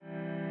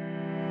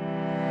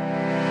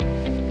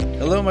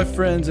Hello, my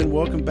friends, and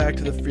welcome back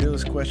to the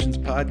Fearless Questions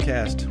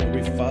podcast,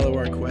 where we follow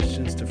our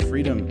questions to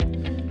freedom.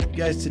 You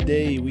guys,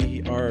 today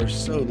we are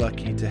so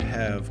lucky to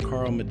have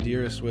Carl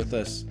Medearis with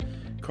us.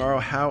 Carl,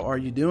 how are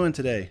you doing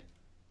today?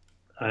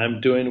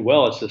 I'm doing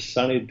well. It's a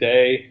sunny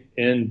day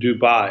in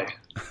Dubai.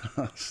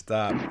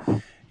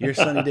 Stop. You're a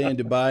sunny day in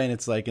Dubai, and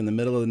it's like in the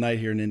middle of the night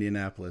here in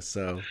Indianapolis.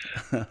 So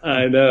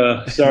I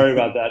know. Sorry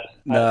about that.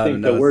 I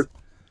think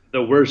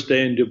the worst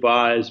day in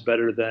Dubai is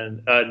better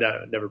than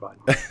no, never mind.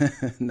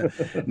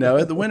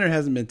 No, the winter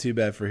hasn't been too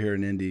bad for here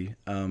in Indy.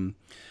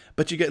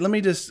 But let me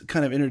just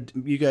kind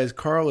of you guys.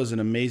 Carl is an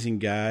amazing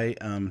guy.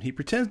 He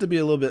pretends to be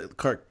a little bit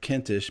Clark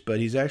Kentish, but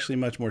he's actually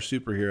much more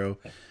superhero,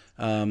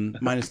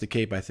 minus the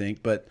cape, I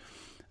think. But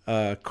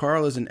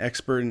Carl is an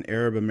expert in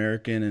Arab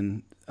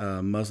American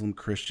and Muslim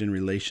Christian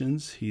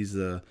relations. He's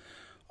the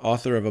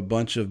author of a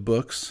bunch of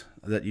books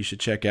that you should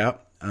check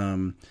out.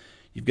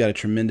 You've got a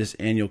tremendous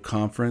annual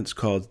conference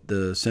called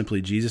the Simply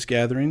Jesus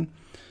Gathering.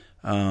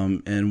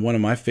 And one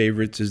of my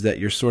favorites is that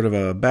you're sort of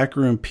a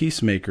backroom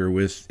peacemaker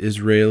with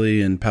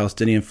Israeli and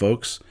Palestinian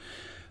folks.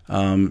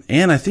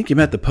 And I think you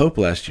met the Pope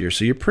last year,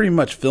 so you're pretty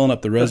much filling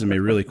up the resume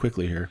really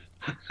quickly here.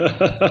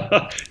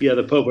 Yeah,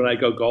 the Pope and I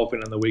go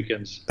golfing on the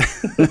weekends.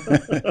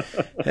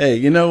 Hey,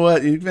 you know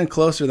what? You've been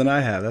closer than I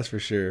have, that's for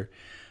sure.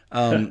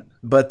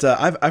 But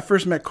I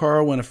first met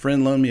Carl when a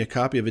friend loaned me a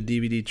copy of a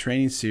DVD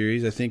training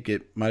series. I think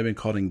it might have been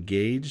called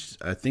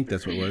Engaged. I think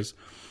that's what it was,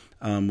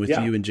 with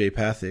you and Jay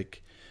Pathak.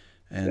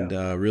 And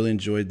really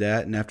enjoyed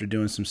that. And after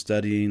doing some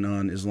studying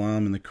on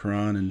Islam and the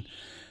Quran and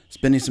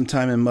spending some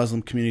time in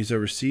Muslim communities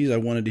overseas, I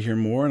wanted to hear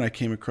more. And I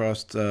came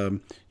across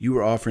you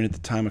were offering at the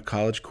time a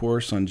college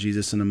course on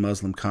Jesus in a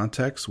Muslim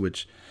context,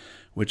 which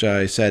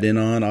I sat in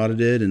on,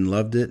 audited, and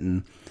loved it.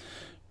 And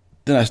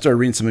then I started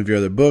reading some of your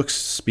other books,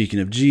 Speaking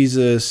of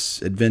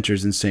Jesus,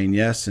 Adventures in Saying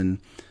Yes, and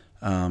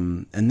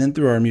then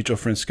through our mutual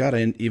friend Scott,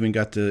 I even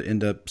got to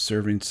end up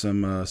serving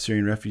some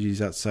Syrian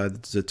refugees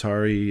outside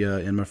Zatari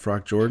in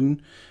Mafraq,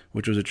 Jordan,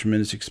 which was a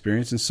tremendous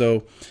experience. And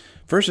so,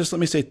 first, just let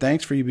me say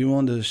thanks for you being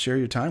willing to share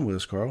your time with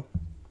us, Carl.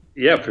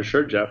 Yeah, for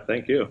sure, Jeff.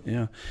 Thank you.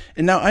 Yeah.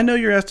 And now I know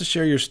you're asked to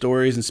share your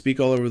stories and speak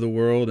all over the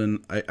world,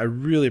 and I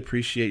really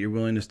appreciate your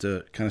willingness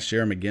to kind of share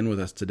them again with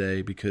us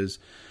today because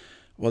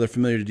while they're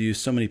familiar to you,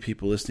 so many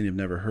people listening have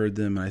never heard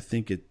them. And I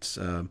think it's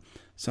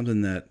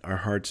something that our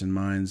hearts and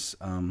minds,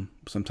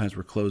 sometimes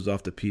we're closed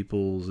off to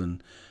peoples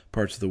and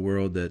parts of the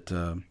world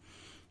that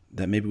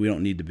maybe we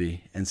don't need to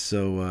be. And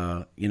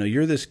so,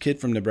 you're this kid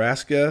from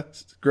Nebraska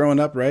growing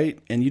up, right?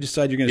 And you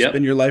decide you're going to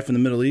spend your life in the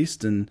Middle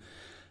East. And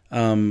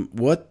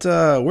where'd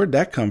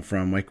that come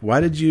from? Like, why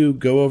did you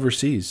go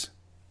overseas?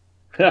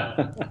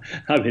 I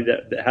mean,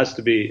 that has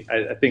to be,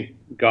 I think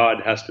God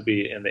has to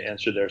be in the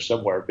answer there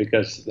somewhere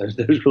because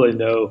there's really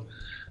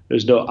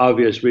there's no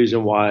obvious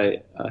reason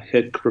why a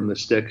hick from the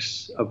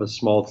sticks of a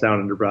small town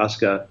in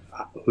Nebraska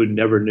who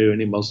never knew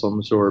any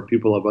Muslims or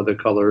people of other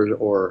colors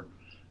or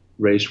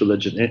race,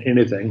 religion,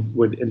 anything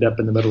would end up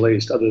in the Middle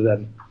East other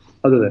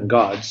than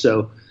God.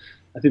 So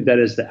I think that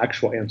is the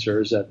actual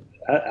answer is that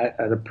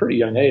at a pretty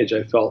young age,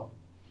 I felt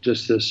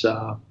just this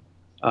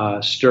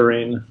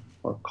stirring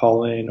or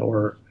calling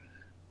or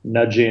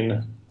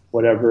nudging,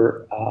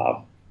 whatever,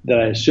 that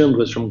I assumed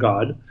was from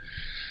God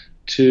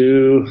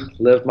to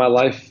live my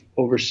life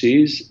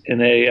overseas in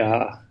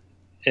a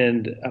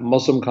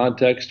Muslim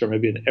context or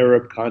maybe an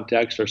Arab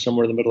context or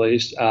somewhere in the Middle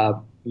East.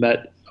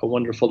 Met a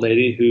wonderful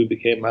lady who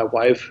became my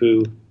wife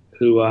who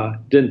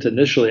didn't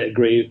initially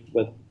agree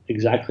with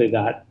exactly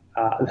that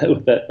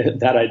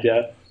that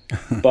idea,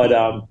 but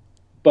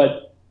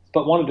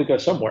wanted to go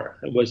somewhere.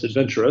 It was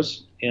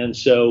adventurous, and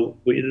so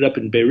we ended up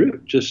in Beirut.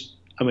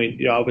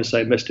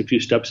 Obviously I missed a few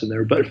steps in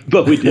there,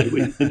 but we did.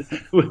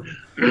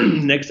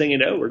 Next thing you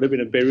know, we're living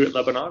in Beirut,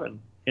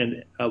 Lebanon,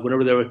 and went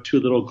over there with two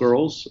little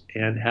girls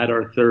and had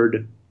our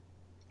third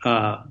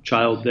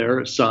child there.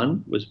 A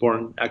son was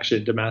born actually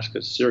in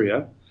Damascus,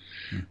 Syria,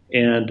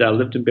 and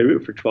lived in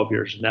Beirut for 12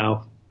 years.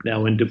 Now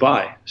in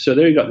Dubai. So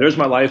there you go. There's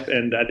my life,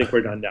 and I think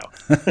we're done now.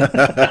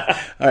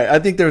 All right. I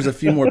think there was a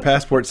few more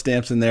passport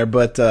stamps in there,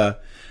 but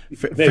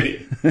maybe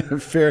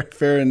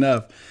fair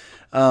enough.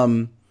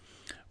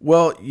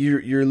 Well,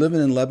 you're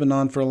living in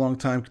Lebanon for a long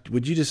time.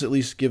 Would you just at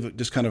least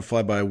just kind of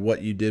fly by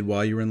what you did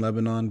while you were in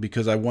Lebanon?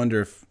 Because I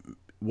wonder if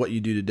what you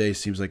do today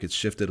seems like it's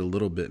shifted a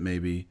little bit,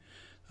 maybe.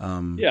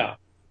 Yeah.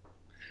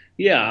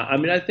 I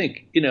mean, I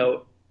think,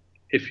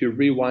 if you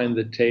rewind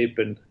the tape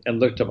and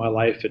looked at my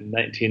life in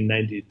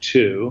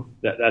 1992,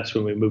 that's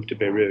when we moved to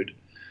Beirut,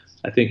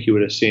 I think you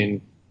would have seen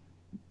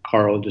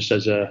Carl just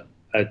as a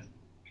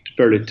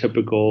fairly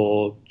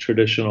typical,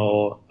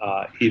 traditional,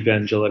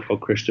 evangelical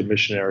Christian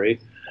missionary.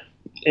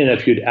 And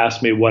if you'd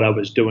asked me what I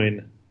was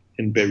doing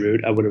in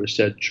Beirut, I would have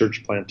said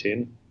church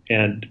planting,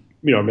 and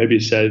maybe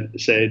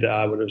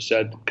I would have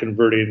said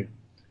converting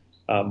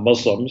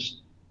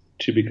Muslims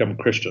to become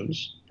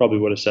Christians. Probably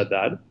would have said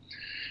that,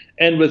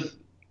 and with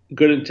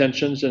good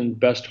intentions and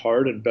best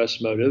heart and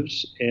best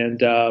motives. And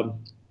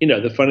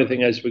the funny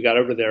thing is, we got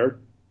over there,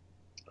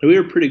 we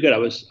were pretty good. I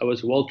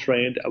was well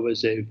trained. I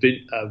was a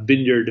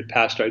vineyard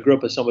pastor. I grew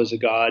up with Assemblies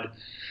of God.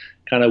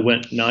 kind of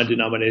went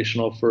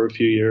non-denominational for a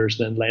few years,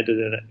 then landed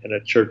in a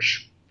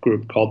church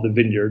group called the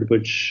Vineyard,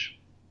 which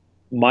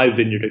my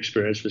Vineyard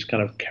experience was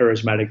kind of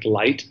charismatic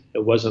light.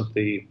 It wasn't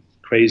the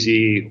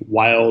crazy,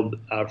 wild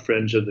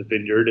fringe of the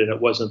Vineyard, and it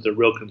wasn't the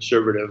real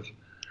conservative.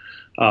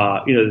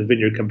 The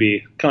Vineyard can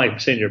be kind of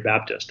like saying you're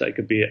Baptist. It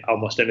could be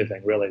almost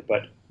anything, really.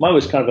 But mine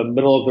was kind of a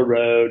middle of the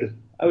road.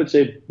 I would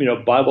say,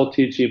 Bible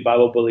teaching,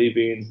 Bible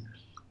believing,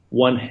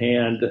 one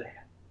hand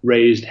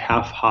raised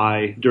half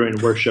high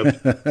during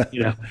worship.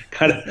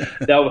 Kind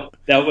of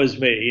that was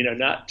me.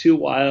 Not too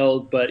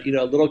wild, but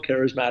a little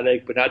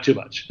charismatic, but not too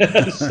much.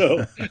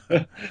 So,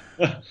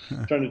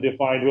 trying to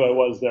define who I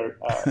was there.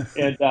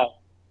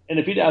 And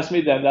if you'd asked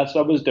me then, that's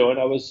what I was doing.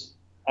 I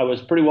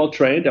was pretty well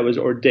trained. I was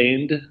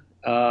ordained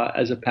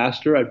as a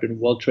pastor. I'd been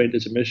well trained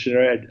as a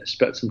missionary. I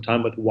spent some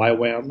time with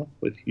YWAM,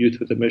 with Youth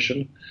with a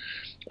Mission,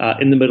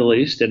 in the Middle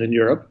East and in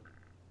Europe,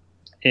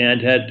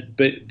 and had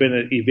been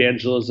an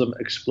evangelism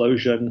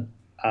explosion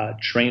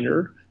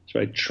trainer. So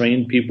I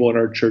trained people in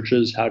our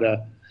churches how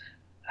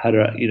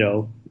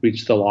to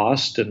reach the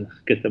lost and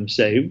get them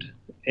saved,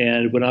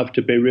 and went off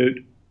to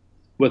Beirut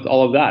with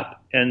all of that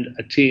and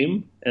a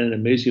team and an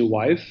amazing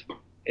wife.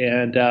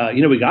 And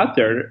we got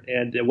there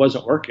and it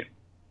wasn't working,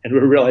 and we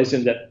were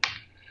realizing that.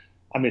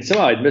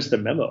 Somehow I'd missed the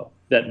memo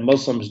that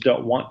Muslims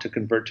don't want to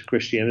convert to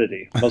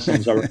Christianity.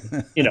 Muslims are,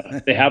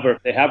 they have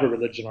a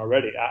religion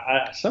already.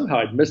 Somehow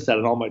I'd missed that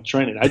in all my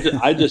training.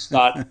 I just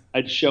thought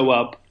I'd show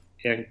up,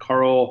 and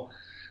Carl,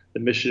 the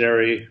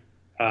missionary,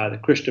 the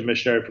Christian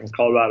missionary from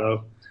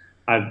Colorado,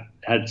 I've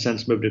had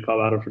since moved to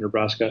Colorado from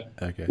Nebraska,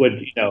 okay.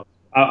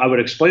 I would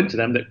explain to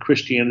them that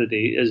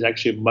Christianity is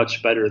actually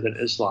much better than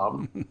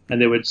Islam,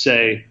 and they would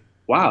say,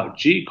 "Wow,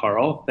 gee,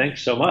 Carl,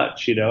 thanks so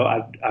much.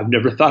 I've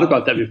never thought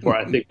about that before.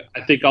 I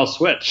think I'll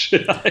switch."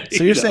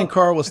 So you're saying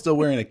Carl was still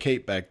wearing a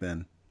cape back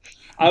then?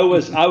 I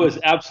was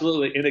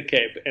absolutely in a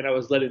cape, and I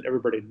was letting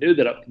everybody know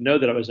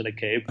that I was in a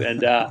cape,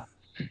 and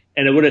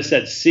it would have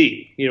said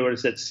C. It would have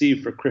said C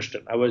for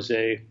Christian. I was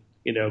a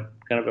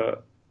kind of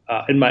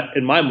a in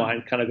my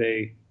mind kind of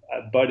a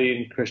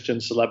budding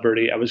Christian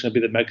celebrity. I was going to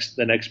be the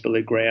next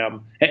Billy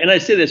Graham, and I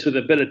say this with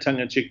a bit of tongue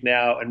in cheek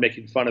now and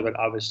making fun of it,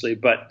 obviously,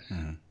 but.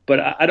 But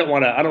I don't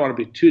want to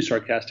be too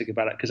sarcastic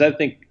about it, because I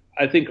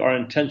think our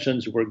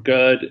intentions were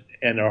good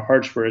and our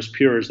hearts were as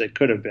pure as they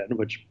could have been,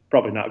 which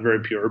probably not very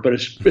pure, but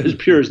as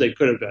pure as they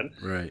could have been.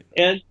 Right.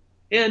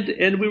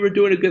 And we were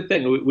doing a good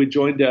thing. We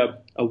joined a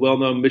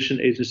well-known mission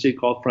agency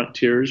called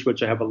Frontiers,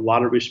 which I have a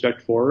lot of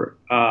respect for.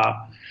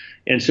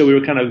 And so we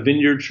were kind of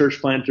Vineyard church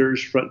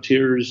planters,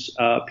 Frontiers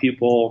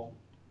people,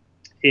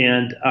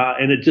 and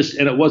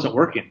it wasn't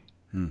working.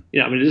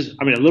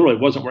 It literally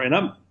wasn't working. And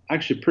I'm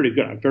actually pretty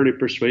good. I'm very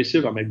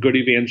persuasive. I'm a good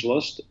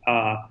evangelist.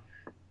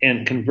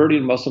 And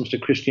converting Muslims to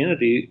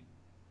Christianity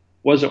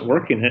wasn't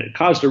working. And it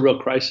caused a real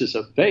crisis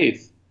of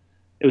faith.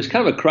 It was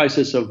kind of a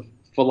crisis of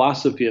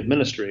philosophy of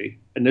ministry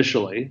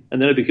initially,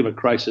 and then it became a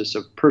crisis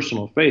of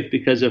personal faith,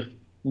 because of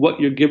what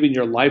you're giving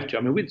your life to.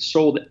 We'd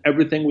sold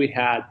everything we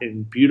had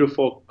in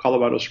beautiful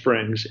Colorado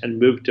Springs and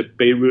moved to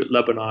Beirut,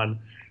 Lebanon,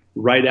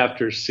 right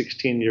after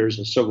 16 years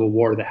of civil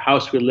war. The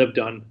house we lived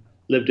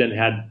in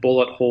had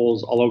bullet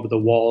holes all over the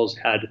walls,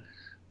 had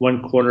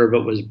one corner of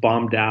it was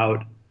bombed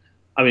out.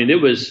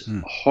 It was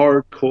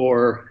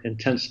hardcore,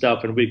 intense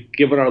stuff, and we'd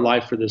given our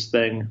life for this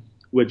thing,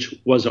 which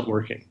wasn't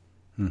working.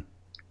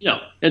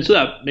 And so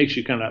that makes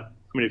you kind of,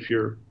 if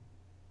you're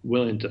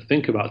willing to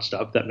think about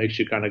stuff, that makes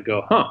you kind of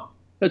go,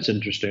 that's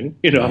interesting.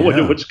 I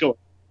wonder what's going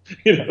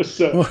on.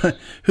 So. Well,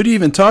 who do you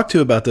even talk to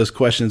about those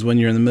questions when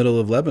you're in the middle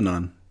of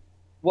Lebanon?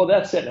 Well,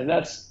 that's it. And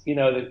that's,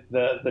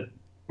 the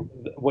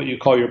what you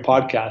call your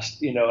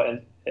podcast,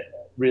 and it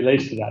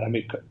relates to that.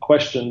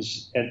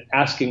 Questions and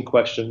asking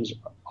questions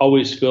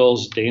always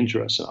feels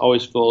dangerous, and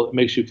it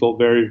makes you feel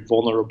very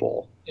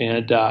vulnerable.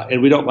 And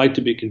we don't like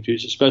to be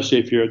confused, especially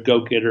if you're a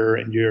go-getter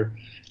and you're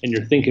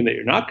thinking that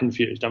you're not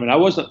confused. I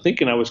wasn't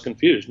thinking I was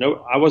confused.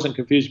 No, I wasn't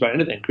confused by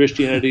anything.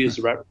 Christianity is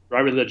the right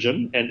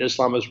religion, and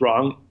Islam is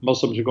wrong.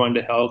 Muslims are going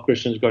to hell.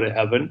 Christians go to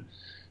heaven.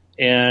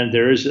 And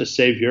there is a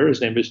Savior.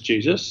 His name is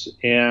Jesus.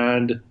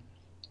 And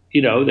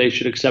they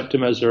should accept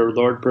him as their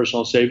Lord,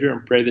 personal Savior,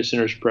 and pray the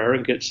sinner's prayer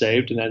and get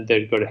saved, and then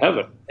they'd go to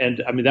heaven.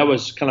 And that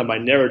was kind of my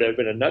narrative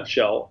in a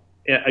nutshell.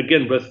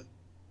 Again, with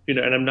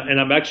and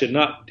I'm actually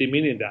not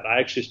demeaning that. I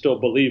actually still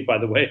believe, by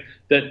the way,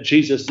 that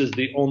Jesus is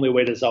the only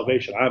way to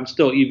salvation. I'm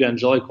still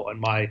evangelical in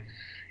my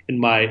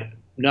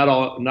not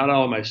all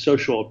of my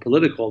social or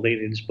political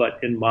leanings, but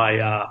in my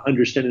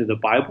understanding of the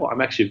Bible,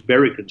 I'm actually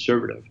very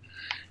conservative,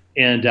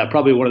 and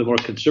probably one of the more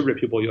conservative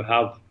people you'll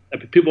have.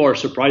 People are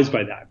surprised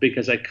by that,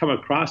 because I come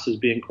across as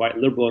being quite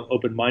liberal and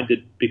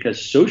open-minded, because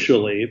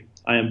socially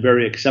I am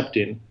very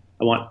accepting.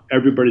 I want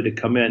everybody to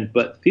come in,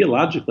 but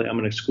theologically I'm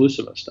an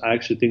exclusivist. I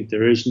actually think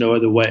there is no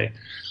other way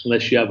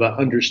unless you have an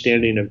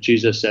understanding of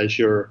Jesus as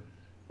your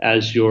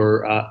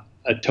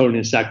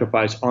atoning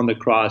sacrifice on the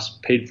cross,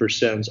 paid for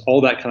sins,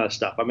 all that kind of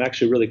stuff. I'm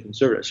actually really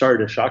conservative. Sorry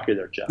to shock you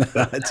there, Jeff.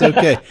 It's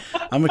okay.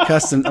 I'm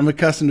accustomed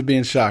to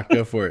being shocked.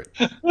 Go for it.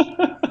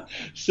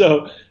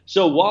 So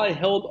So while I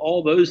held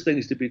all those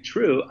things to be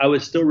true, I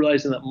was still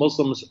realizing that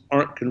Muslims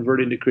aren't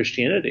converting to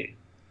Christianity.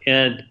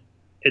 And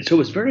so it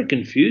was very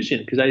confusing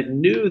because I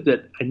knew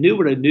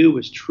what I knew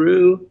was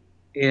true,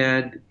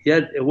 and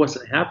yet it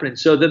wasn't happening.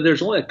 So then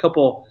there's only a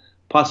couple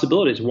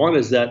possibilities. One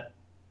is that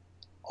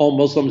all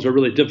Muslims are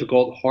really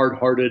difficult,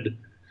 hard-hearted,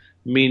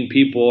 mean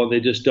people, and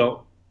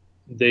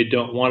they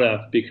don't want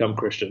to become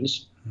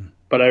Christians.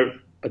 But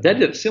that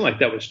didn't seem like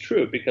that was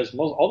true, because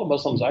all the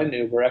Muslims I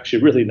knew were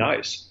actually really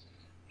nice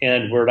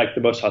and were like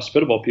the most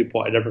hospitable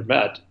people I'd ever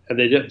met, and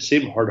they didn't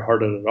seem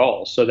hard-hearted at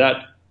all. So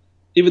that,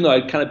 even though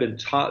I'd kind of been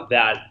taught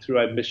that through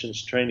my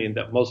missions training,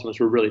 that Muslims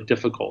were really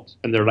difficult,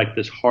 and they're like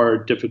this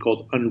hard,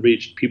 difficult,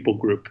 unreached people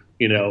group,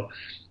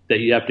 that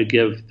you have to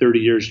give 30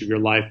 years of your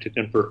life to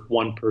convert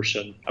one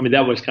person. I mean,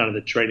 that was kind of the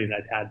training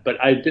I'd had,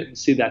 but I didn't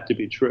see that to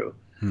be true.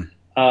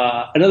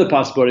 Another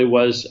possibility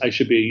was I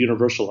should be a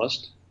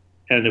universalist,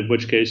 and in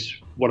which case,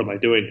 what am I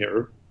doing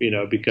here?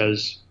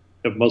 Because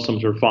if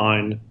Muslims are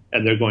fine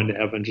and they're going to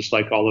heaven just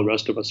like all the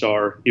rest of us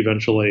are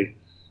eventually,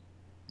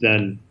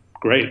 then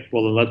great.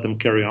 Well, then let them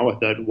carry on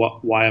with that.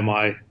 Why am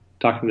I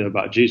talking to them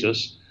about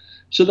Jesus?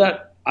 So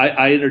that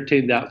I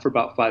entertained that for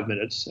about 5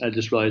 minutes. I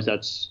just realized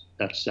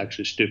that's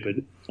actually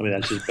stupid. I mean,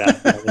 that's just bad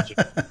theology.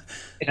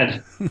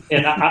 And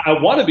I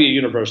want to be a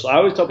universal. I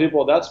always tell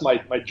people that's my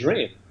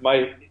dream.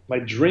 My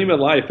dream in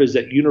life is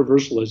that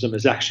universalism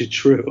is actually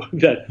true.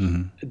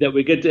 That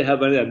we get to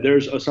heaven and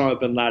there's Osama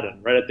bin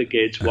Laden right at the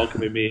gates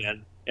welcoming me,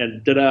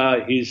 and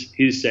ta-da,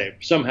 he's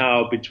saved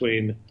somehow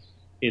between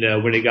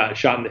when he got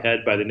shot in the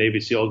head by the Navy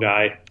SEAL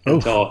guy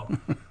until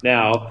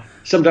now,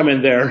 sometime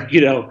in there, he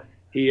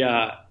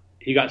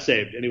got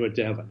saved and he went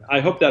to heaven. I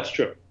hope that's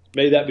true.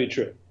 May that be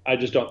true. I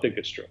just don't think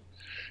it's true,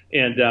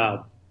 and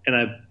I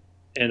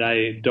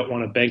don't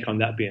want to bank on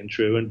that being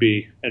true and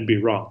be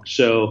wrong.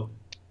 So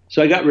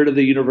I got rid of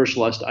the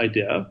universalist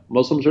idea.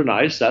 Muslims are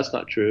nice. That's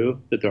not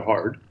true. That they're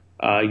hard.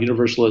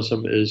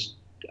 Universalism is,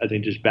 I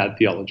think, just bad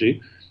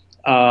theology.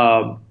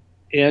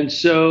 And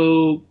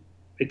so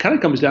it kind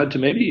of comes down to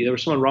maybe there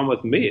was something wrong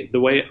with me,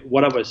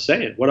 what I was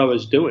saying, what I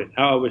was doing,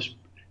 how I was.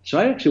 So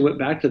I actually went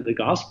back to the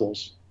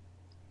Gospels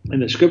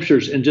and the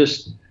Scriptures and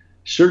just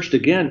searched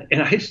again,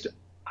 and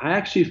I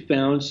actually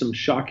found some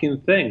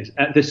shocking things.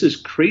 This is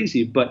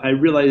crazy, but I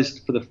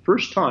realized for the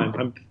first time,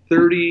 I'm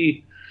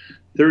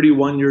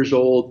 31 years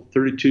old,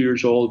 32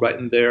 years old, right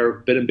in there,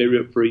 been in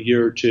Beirut for a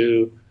year or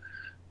two,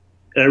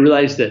 and I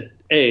realized that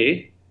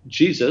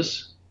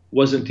Jesus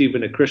wasn't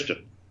even a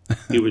Christian.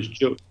 He was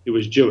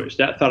Jewish.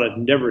 That thought had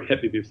never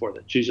hit me before,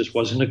 that Jesus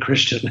wasn't a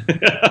Christian.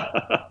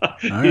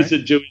 He's a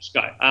Jewish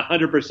guy,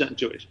 100%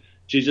 Jewish.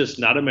 Jesus,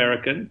 not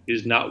American.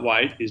 He's not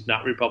white. He's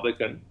not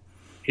Republican.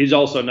 He's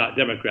also not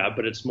Democrat,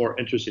 but it's more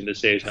interesting to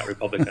say he's not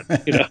Republican.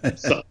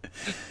 So,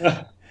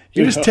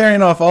 You're just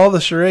tearing off all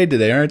the charade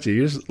today, aren't you?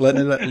 You're just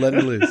letting it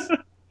loose.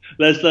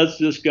 Let's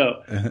just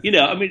go.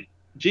 I mean,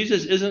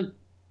 Jesus isn't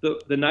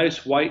the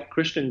nice white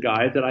Christian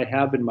guy that I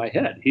have in my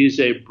head. He's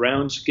a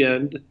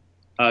brown-skinned,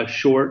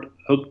 short,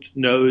 hooked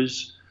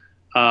nose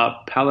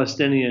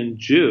Palestinian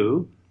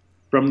Jew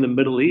from the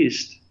Middle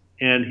East,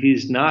 and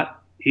he's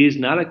not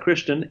a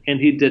Christian,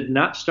 and he did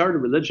not start a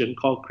religion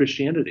called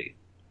Christianity.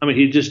 I mean,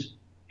 he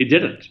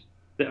didn't.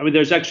 I mean,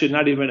 there's actually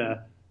not even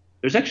a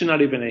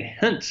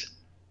hint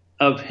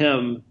of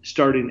him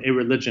starting a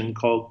religion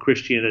called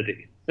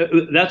Christianity.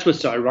 That's what's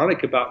so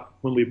ironic about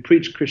when we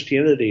preach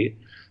Christianity.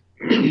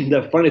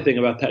 The funny thing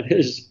about that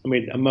is, I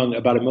mean, among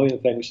about a million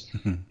things,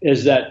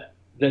 is that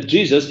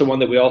Jesus, the one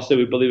that we all say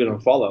we believe in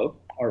and follow,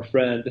 our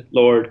friend,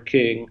 Lord,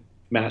 King,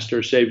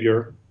 Master,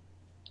 Savior,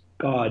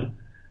 God,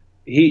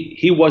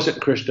 he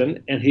wasn't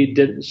Christian, and he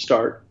didn't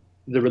start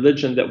the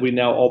religion that we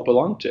now all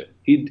belong to.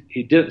 He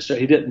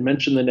didn't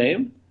mention the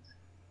name.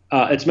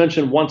 It's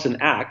mentioned once in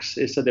Acts.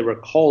 It said they were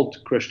called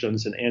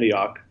Christians in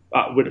Antioch.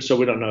 So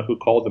we don't know who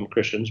called them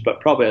Christians, but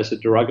probably as a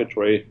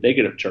derogatory,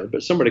 negative term.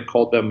 But somebody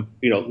called them,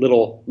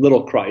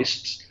 little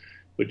Christs,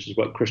 which is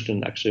what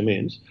Christian actually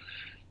means.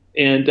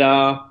 And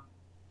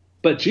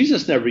but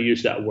Jesus never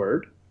used that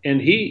word,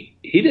 and he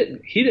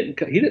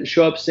didn't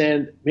show up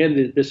saying,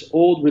 "Man, this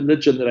old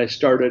religion that I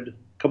started a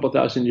couple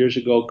thousand years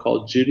ago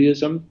called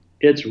Judaism,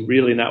 it's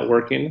really not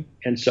working,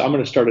 and so I'm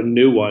going to start a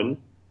new one,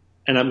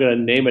 and I'm going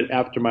to name it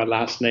after my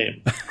last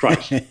name,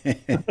 Christ,"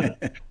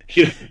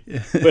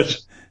 which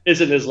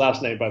isn't his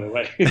last name, by the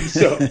way.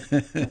 So,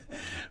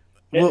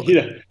 well,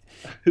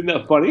 isn't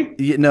that funny?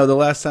 The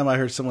last time I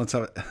heard someone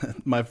tell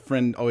my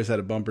friend always had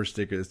a bumper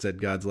sticker that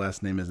said God's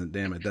last name isn't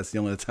damn it. That's the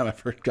only time I've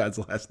heard God's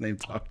last name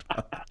talked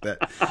about like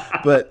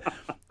that. But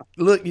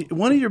look,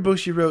 one of your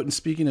books you wrote, and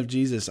speaking of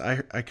Jesus,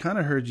 I kind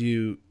of heard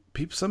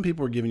some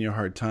people were giving you a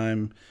hard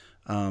time.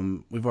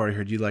 We've already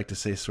heard you like to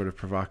say sort of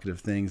provocative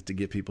things to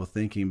get people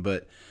thinking,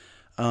 but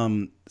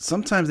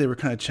sometimes they were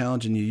kind of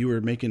challenging you.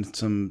 You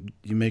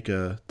make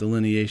a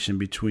delineation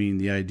between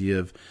the idea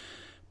of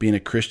being a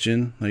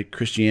Christian, like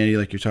Christianity,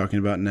 like you're talking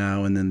about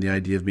now, and then the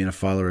idea of being a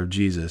follower of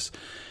Jesus.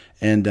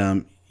 And,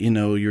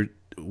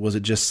 was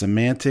it just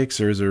semantics,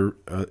 or is there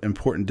an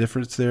important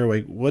difference there?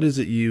 Like, what is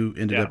it you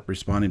ended up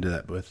responding to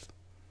that with?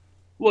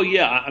 Well,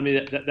 yeah, I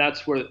mean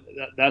that's where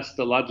that's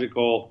the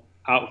logical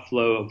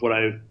outflow of what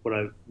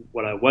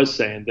I was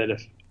saying, that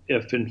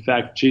if in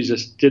fact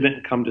Jesus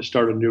didn't come to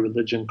start a new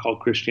religion called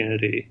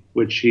Christianity,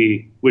 which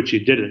he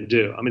didn't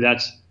do. I mean,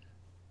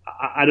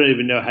 I don't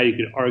even know how you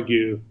could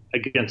argue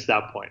against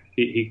that point.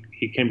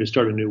 He came to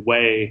start a new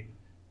way.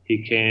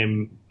 He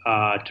came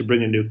to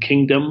bring a new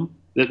kingdom.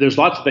 There's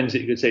lots of things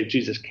that you could say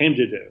Jesus came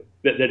to do,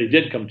 that he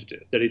did come to do,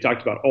 that he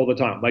talked about all the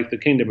time, like the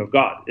kingdom of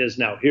God is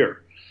now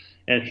here.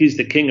 And he's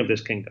the king of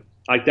this kingdom.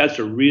 Like, that's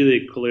a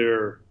really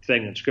clear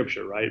thing in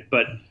Scripture, right?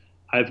 But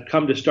I've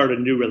come to start a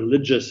new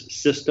religious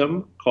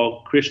system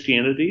called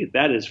Christianity.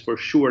 That is for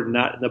sure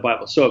not in the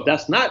Bible. So if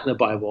that's not in the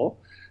Bible,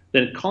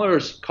 then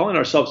calling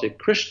ourselves a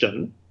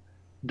Christian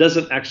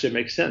doesn't actually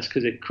make sense,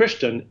 because a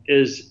Christian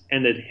is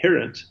an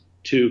adherent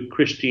to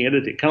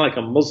Christianity, kind of like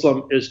a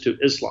Muslim is to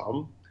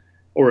Islam,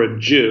 or a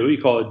Jew.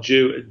 You call a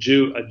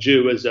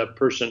Jew is a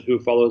person who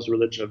follows the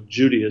religion of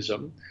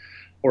Judaism,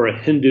 or a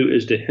Hindu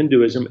is to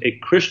Hinduism. A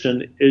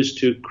Christian is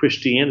to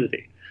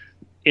Christianity.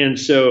 And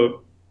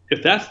so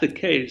if that's the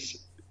case,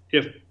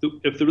 if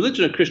the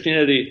religion of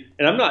Christianity,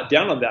 and I'm not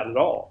down on that at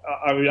all.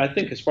 I mean, I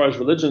think as far as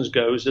religions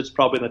goes, it's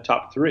probably in the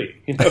top three.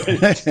 You know,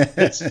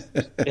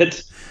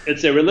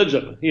 it's a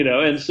religion, you know,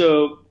 and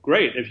so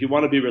great. If you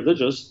want to be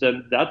religious,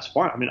 then that's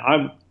fine. I mean,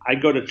 I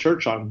go to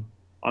church on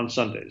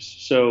Sundays.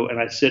 So, and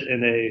I sit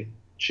in a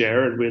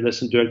chair and we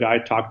listen to a guy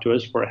talk to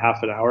us for a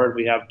half an hour, and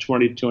we have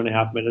 22 and a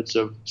half minutes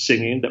of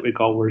singing that we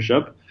call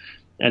worship.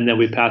 And then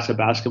we pass a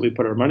basket, we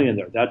put our money in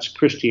there. That's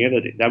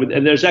Christianity.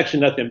 And there's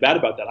actually nothing bad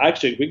about that.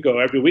 We go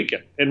every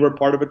weekend, and we're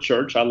part of a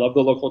church. I love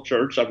the local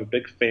church. I'm a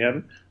big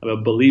fan. I'm a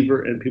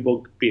believer in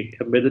people being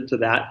committed to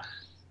that.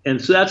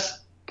 And so that's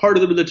part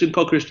of the religion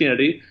called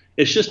Christianity.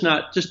 It's just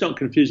don't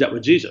confuse that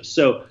with Jesus.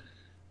 So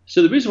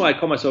the reason why I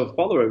call myself a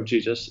follower of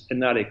Jesus and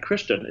not a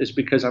Christian is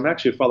because I'm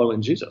actually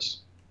following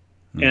Jesus.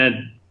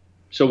 And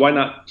so why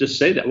not just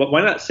say that?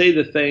 Why not say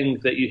the thing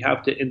that you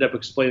have to end up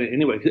explaining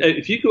anyway?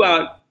 If you go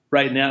out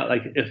right now,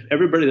 like if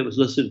everybody that was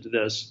listening to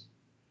this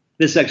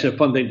is actually a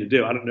fun thing to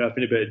do. I don't know if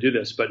anybody would do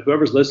this, but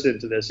whoever's listening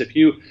to this, if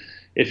you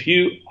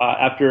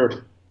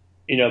after,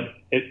 you know,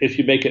 if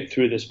you make it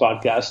through this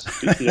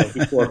podcast, you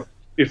know,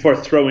 before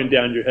throwing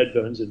down your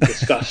headphones in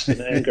disgust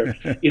and anger,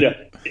 you know,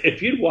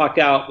 if you'd walk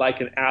out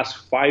like and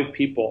ask 5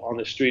 people on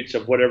the streets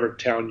of whatever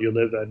town you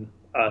live in,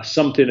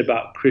 something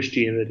about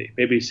Christianity,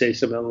 maybe say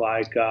something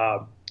like,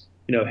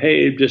 you know,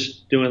 hey,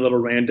 just doing a little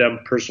random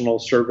personal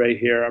survey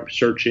here. I'm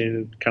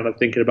searching, kind of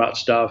thinking about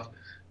stuff.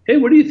 Hey,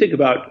 what do you think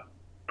about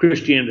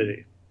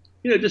Christianity?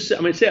 You know,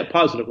 say it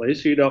positively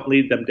so you don't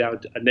lead them down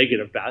a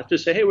negative path.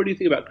 Just say, hey, what do you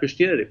think about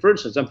Christianity? For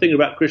instance, I'm thinking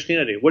about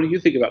Christianity. What do you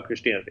think about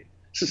Christianity?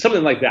 So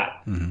something like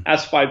that. Mm-hmm.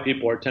 Ask 5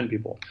 people or 10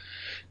 people.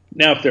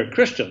 Now, if they're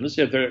Christians,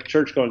 if they're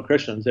church-going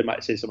Christians, they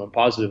might say something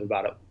positive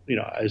about it, you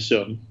know, I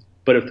assume.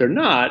 But if they're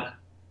not,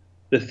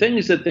 the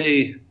things that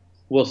they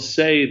will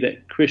say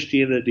that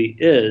Christianity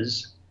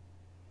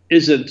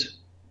isn't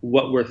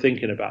what we're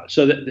thinking about.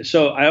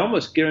 So I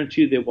almost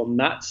guarantee they will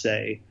not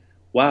say,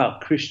 wow,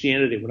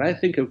 Christianity. When I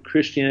think of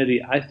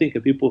Christianity, I think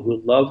of people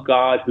who love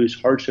God, whose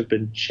hearts have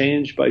been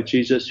changed by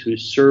Jesus, who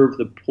serve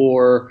the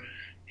poor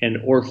and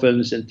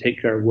orphans and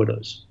take care of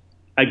widows.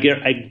 I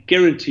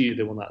guarantee you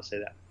they will not say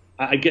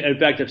that. In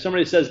fact, if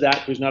somebody says that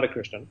who's not a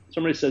Christian,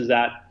 somebody says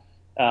that,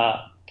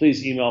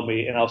 please email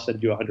me and I'll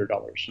send you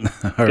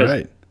 $100. All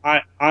right.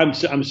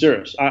 I'm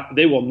serious.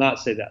 They will not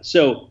say that.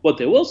 So what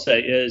they will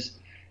say is,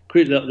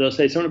 they'll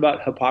say something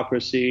about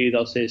hypocrisy.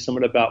 They'll say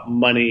something about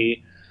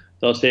money.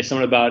 They'll say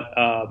something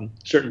about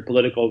certain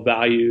political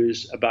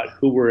values, about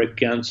who we're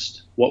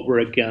against, what we're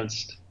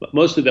against. But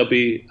mostly they'll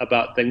be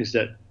about things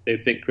that they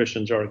think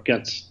Christians are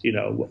against, you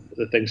know,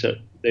 the things that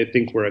they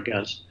think we're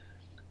against.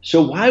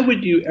 So why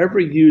would you ever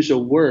use a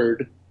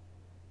word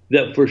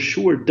that for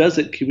sure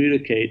doesn't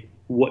communicate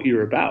what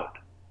you're about?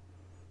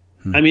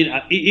 I mean,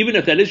 even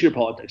if that is your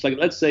politics, like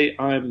let's say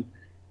I'm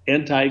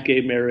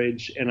anti-gay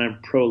marriage and I'm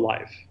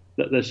pro-life.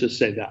 Let's just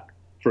say that,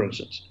 for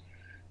instance.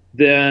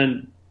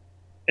 Then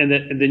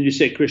you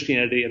say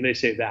Christianity and they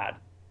say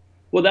that.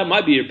 Well, that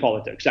might be your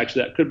politics.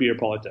 Actually, that could be your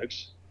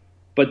politics.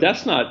 But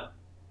that's not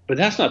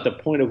the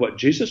point of what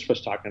Jesus was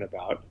talking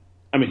about.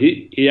 I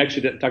mean, he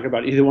actually didn't talk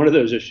about either one of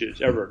those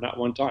issues ever, not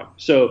one time.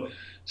 So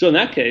in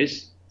that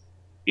case,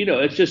 you know,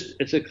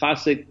 it's a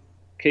classic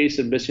case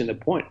of missing the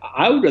point.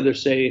 I would rather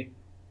say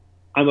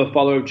I'm a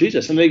follower of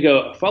Jesus. And they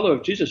go, a follower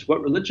of Jesus,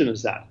 what religion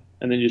is that?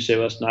 And then you say,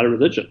 well, it's not a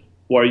religion.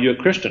 Well, are you a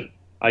Christian?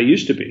 I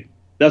used to be.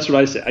 That's what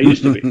I say. I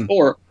used to be.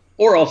 Or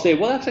I'll say,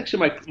 well, that's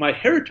actually my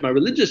heritage. My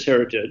religious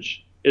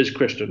heritage is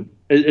Christian.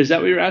 Is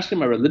that what you're asking?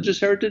 My religious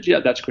heritage? Yeah,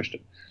 that's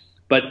Christian.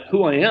 But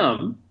who I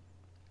am,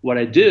 what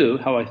I do,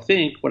 how I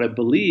think, what I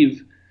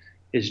believe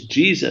is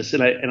Jesus.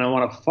 And I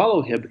want to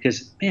follow him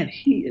because, man,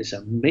 he is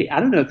amazing. I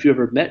don't know if you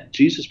ever met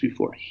Jesus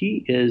before.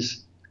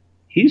 He's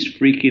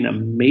freaking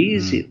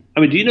amazing. I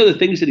mean, do you know the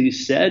things that he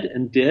said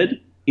and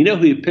did? You know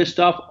who he pissed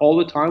off all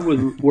the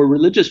time were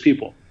religious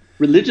people.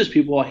 Religious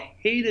people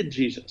hated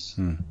Jesus.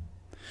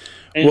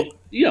 And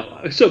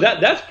So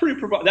that's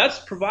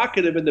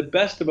provocative in the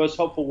best and most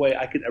helpful way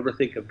I could ever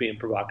think of being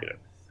provocative.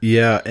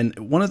 Yeah, and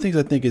one of the things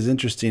I think is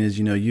interesting is,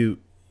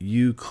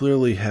 you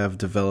clearly have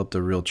developed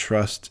a real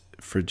trust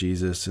for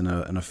Jesus and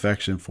an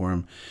affection for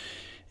him.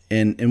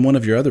 And in one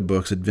of your other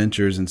books,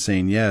 Adventures in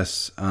Saying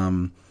Yes,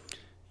 I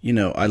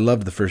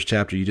loved the first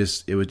chapter.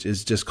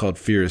 It's just called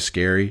Fear is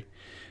Scary.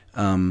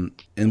 And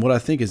what I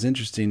think is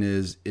interesting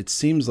is it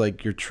seems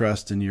like your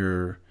trust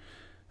and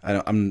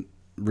I'm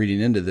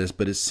reading into this,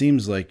 but it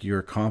seems like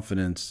your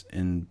confidence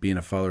in being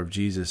a follower of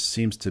Jesus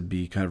seems to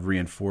be kind of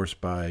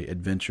reinforced by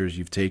adventures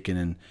you've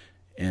taken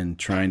and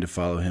trying to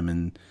follow him,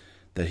 and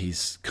that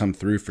he's come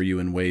through for you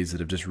in ways that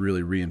have just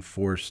really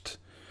reinforced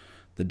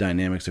the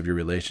dynamics of your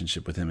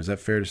relationship with him. Is that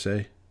fair to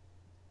say?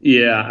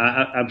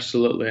 Yeah,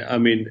 absolutely. I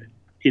mean,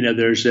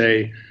 there's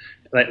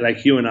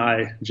like you and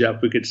I,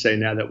 Jeff, we could say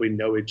now that we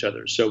know each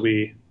other. So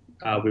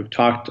we've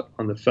talked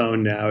on the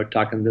phone now,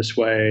 talking this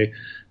way.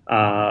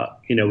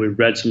 We've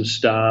read some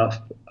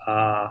stuff.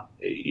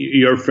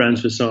 You're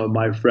friends with some of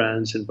my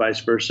friends and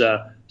vice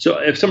versa. So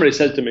if somebody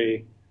says to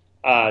me,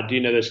 do you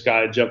know this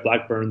guy, Jeff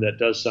Blackburn, that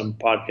does some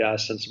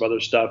podcasts and some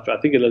other stuff? I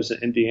think he lives in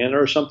Indiana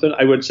or something.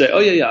 I would say, oh,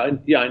 yeah,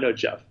 I know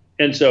Jeff.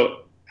 And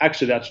so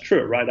actually that's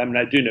true, right? I mean,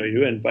 I do know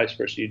you, and vice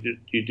versa.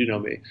 You do know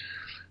me.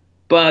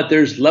 But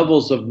there's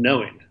levels of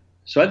knowing.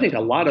 So I think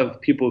a lot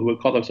of people who would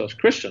call themselves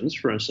Christians,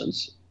 for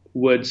instance,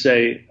 would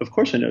say, of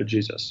course I know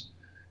Jesus.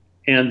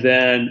 And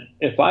then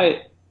if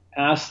I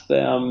ask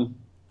them,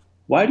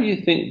 why do you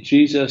think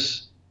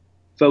Jesus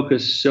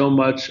focused so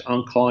much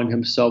on calling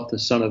himself the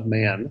Son of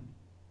Man?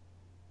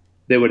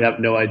 They would have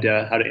no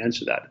idea how to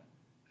answer that.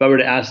 If I were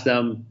to ask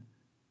them,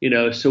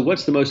 so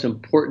what's the most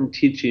important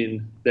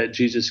teaching that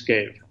Jesus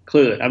gave?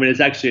 Clearly, I mean,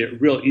 it's actually a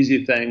real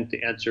easy thing to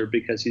answer,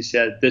 because he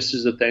said, this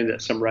is the thing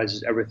that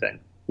summarizes everything.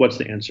 What's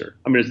the answer?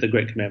 I mean, it's the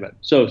Great Commandment.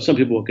 So some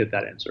people will get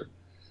that answer.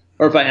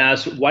 Or if I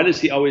ask, why does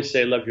he always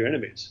say, love your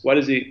enemies? Why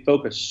does he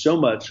focus so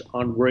much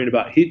on worrying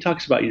about, he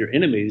talks about your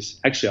enemies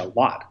actually a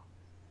lot.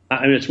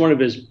 I mean, it's one of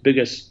his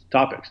biggest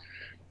topics.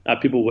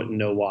 People wouldn't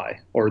know why,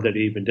 or that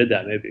he even did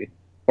that maybe.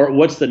 Or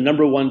what's the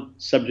number one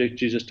subject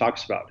Jesus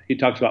talks about? He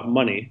talks about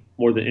money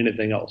more than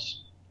anything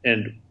else.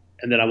 And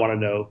then I want to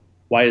know,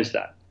 why is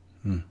that?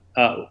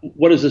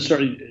 What is the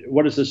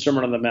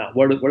Sermon on the Mount?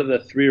 What are the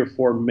 3 or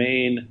 4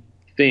 main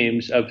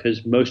themes of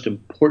his most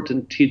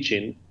important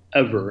teaching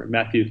ever in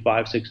Matthew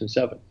 5, 6, and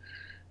 7?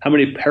 How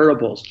many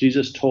parables?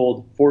 Jesus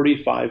told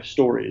 45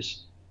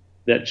 stories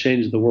that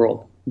changed the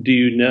world. Do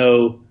you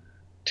know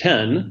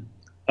 10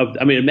 of,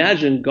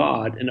 imagine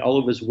God in all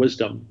of his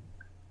wisdom.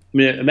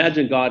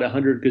 Imagine God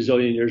 100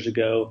 gazillion years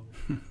ago,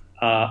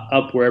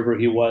 up wherever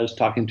he was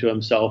talking to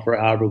himself, or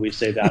however we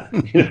say that,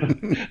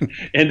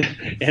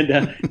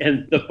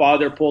 and the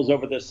Father pulls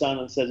over the Son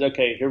and says,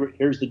 okay,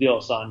 here's the deal,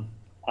 Son.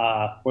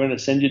 We're going to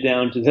send you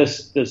down to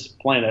this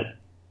planet.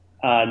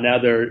 Now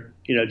they're,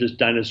 just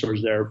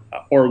dinosaurs there,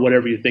 or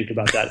whatever you think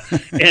about that.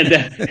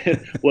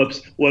 And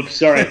whoops,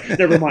 sorry,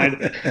 never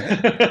mind.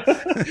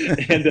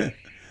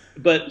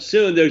 But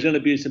soon there's going to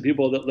be some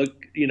people that look,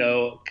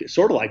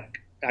 sort of like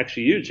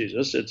actually you,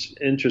 Jesus. It's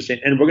interesting.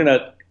 And you are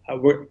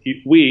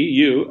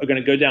going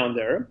to go down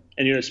there,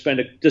 and you're going to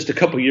spend just a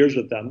couple years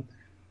with them,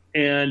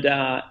 and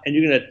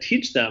you're going to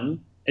teach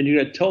them, and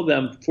you're going to tell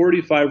them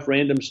 45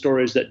 random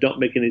stories that don't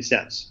make any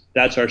sense.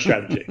 That's our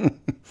strategy.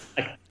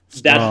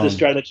 That's the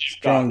strategy.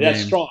 Strong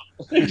That's strong.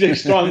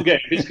 Strong game.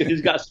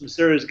 He's got some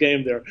serious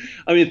game there.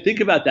 I mean, think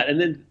about that, and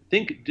then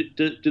think: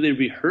 do they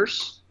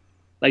rehearse?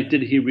 Like,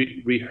 did he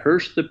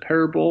rehearse the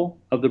parable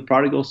of the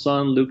prodigal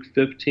son, Luke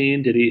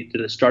 15? Did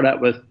it start out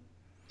with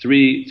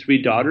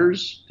three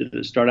daughters? Did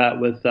it start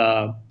out with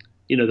the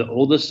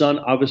oldest son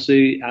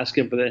obviously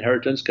asking for the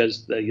inheritance,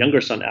 because the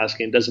younger son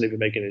asking doesn't even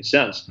make any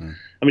sense?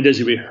 I mean, does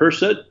he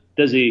rehearse it?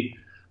 Does he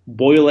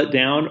boil it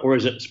down, or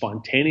is it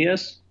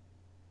spontaneous?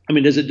 I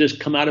mean, does it just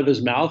come out of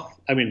his mouth?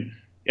 I mean,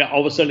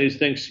 all of a sudden he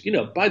thinks,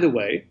 by the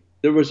way,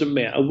 there was a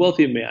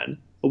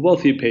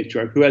wealthy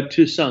patriarch who had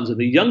 2 sons, and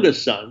the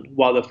youngest son,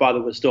 while the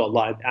father was still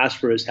alive, asked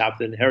for his half of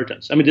the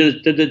inheritance. I mean,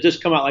 did it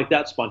just come out like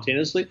that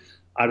spontaneously?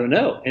 I don't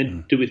know.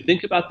 And do we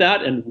think about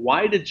that? And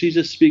why did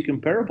Jesus speak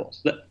in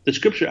parables? The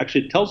scripture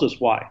actually tells us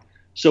why,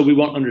 so we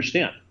won't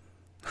understand.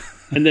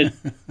 And then,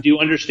 do you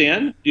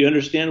understand? Do you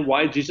understand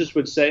why Jesus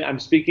would say, I'm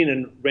speaking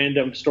in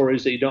random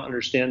stories that you don't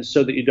understand,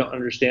 so that you don't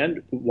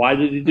understand? Why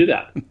did he do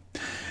that?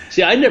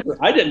 See, I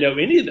didn't know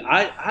any of that.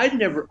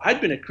 I'd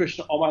been a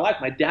Christian all my life.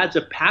 My dad's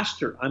a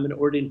pastor. I'm an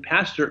ordained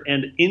pastor.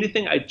 And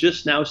anything I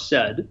just now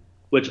said,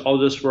 which all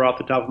just were off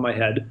the top of my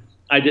head,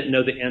 I didn't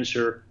know the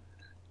answer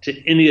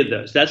to any of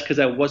those. That's because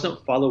I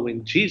wasn't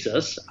following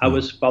Jesus. I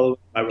was following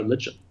my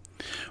religion.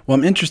 Well,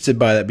 I'm interested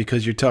by that,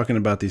 because you're talking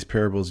about these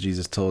parables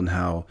Jesus told and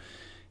how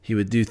he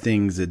would do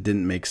things that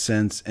didn't make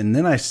sense. And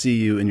then I see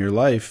you in your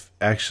life,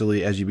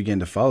 actually, as you began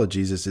to follow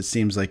Jesus, it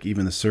seems like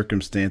even the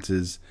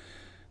circumstances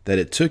that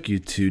it took you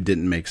to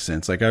didn't make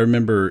sense. Like, I don't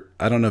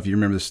know if you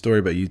remember the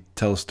story, but you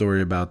tell a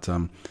story about, I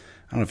don't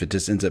know if it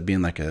just ends up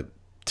being like a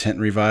tent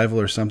revival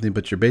or something,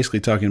 but you're basically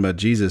talking about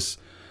Jesus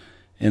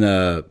in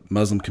a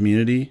Muslim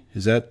community.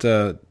 Is that,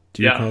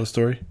 do you recall the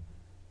story?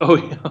 Oh,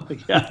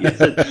 yeah. Yes.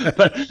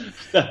 But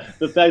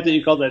the fact that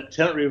you call that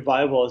tent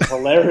revival is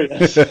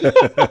hilarious.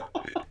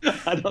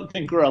 I don't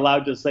think we're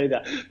allowed to say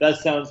that. That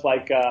sounds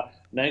like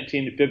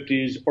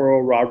 1950s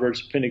Oral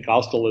Roberts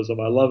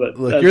Pentecostalism. I love it.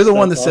 Look, you're the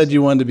one that awesome. Said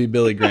you wanted to be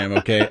Billy Graham,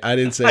 okay? I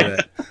didn't say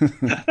that.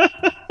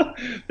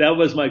 That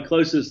was my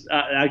closest,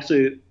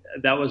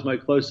 that was my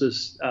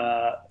closest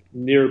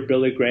near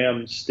Billy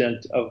Graham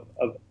stint of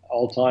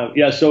all time.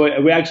 Yeah,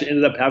 so we actually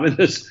ended up having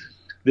this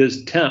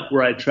tent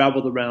where I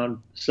traveled around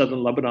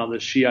southern Lebanon, the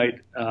Shiite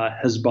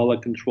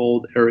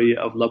Hezbollah-controlled area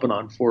of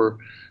Lebanon for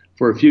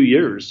a few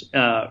years,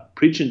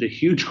 preaching to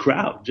huge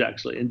crowds,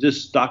 actually, and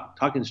just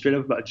talking straight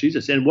up about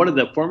Jesus. And one of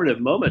the formative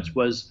moments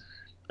was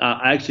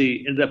I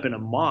actually ended up in a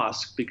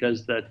mosque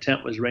because the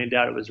tent was rained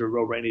out. It was a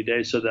real rainy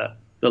day. So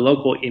the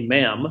local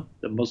imam,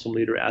 the Muslim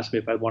leader, asked me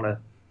if I'd want to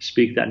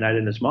speak that night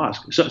in his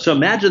mosque. So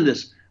imagine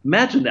this.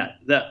 Imagine that.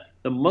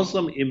 The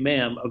Muslim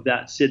imam of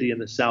that city in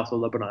the south of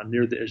Lebanon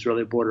near the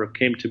Israeli border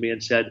came to me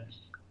and said,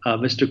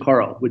 Mr.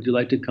 Carl, would you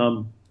like to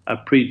come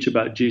preach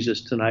about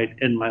Jesus tonight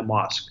in my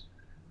mosque?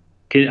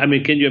 Can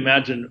you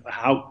imagine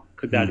how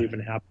could that even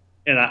happen?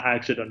 And I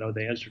actually don't know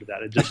the answer to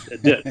that. It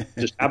did. It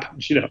just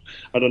happened.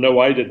 I don't know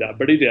why he did that,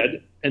 but he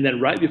did. And then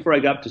right before I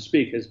got up to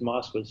speak, his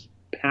mosque was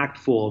packed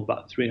full of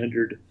about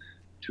 300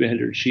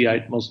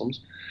 Shiite Muslims.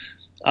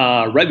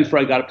 Right before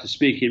I got up to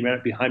speak, he ran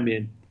up behind me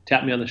and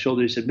tapped me on the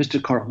shoulder. He said,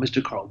 Mr. Carl,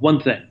 one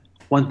thing,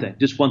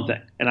 just one thing.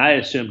 And I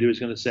assumed he was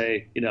going to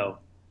say,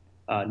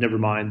 never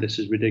mind, this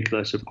is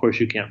ridiculous. Of course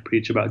you can't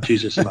preach about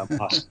Jesus in my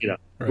mosque.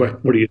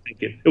 Right. What are you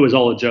thinking? It was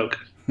all a joke.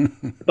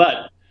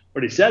 But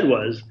what he said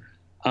was,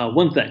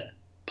 one thing,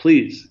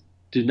 please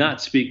do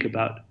not speak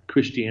about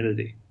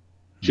Christianity,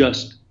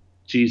 just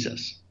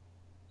Jesus.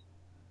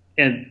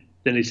 And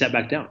then he sat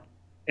back down.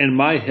 And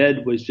my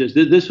head was just,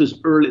 this was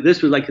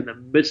like in the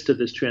midst of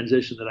this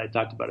transition that I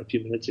talked about a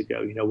few minutes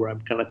ago, where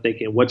I'm kind of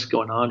thinking, what's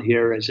going on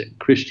here? Is it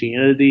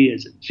Christianity?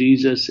 Is it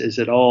Jesus? Is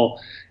it all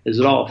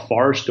a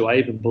farce? Do I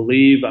even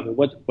believe?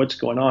 What's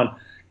going on?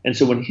 And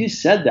so when he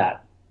said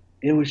that,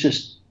 it was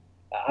just,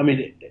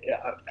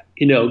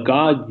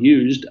 God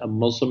used a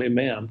Muslim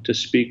imam to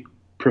speak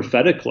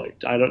prophetically.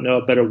 I don't know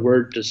a better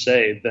word to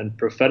say than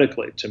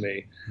prophetically to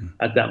me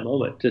at that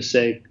moment, to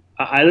say,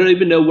 I don't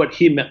even know what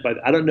he meant by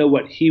that. I don't know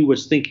what he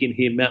was thinking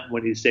he meant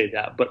when he said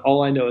that. But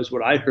all I know is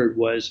what I heard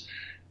was,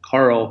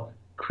 Carl,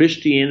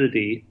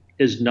 Christianity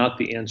is not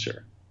the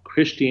answer.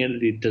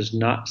 Christianity does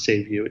not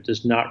save you. It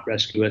does not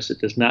rescue us. It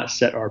does not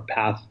set our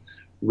path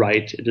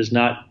right. It does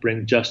not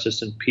bring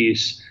justice and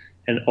peace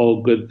and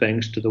all good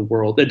things to the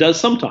world. It does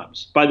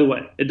sometimes, by the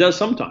way. It does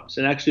sometimes.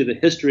 And actually the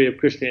history of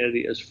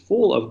Christianity is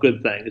full of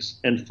good things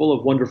and full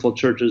of wonderful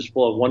churches,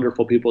 full of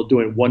wonderful people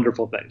doing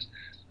wonderful things.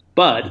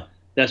 But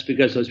that's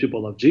because those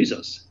people love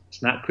Jesus.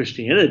 It's not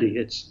Christianity,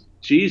 it's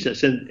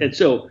Jesus. And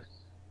so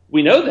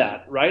we know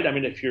that, right?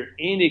 If you're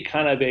any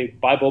kind of a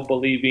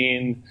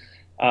Bible-believing,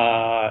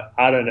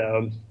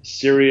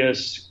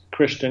 serious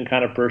Christian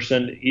kind of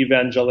person,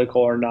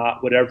 evangelical or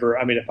not, whatever.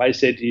 If I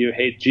say to you,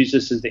 hey,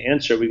 Jesus is the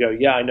answer, we go,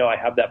 yeah, I know, I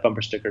have that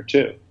bumper sticker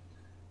too.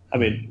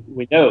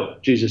 We know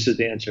Jesus is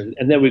the answer.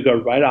 And then we go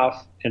right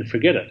off and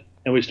forget it.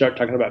 And we start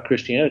talking about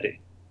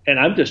Christianity. And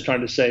I'm just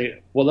trying to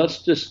say, well,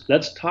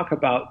 let's talk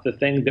about the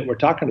thing that we're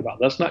talking about.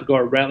 Let's not go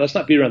around. Let's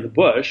not beat around the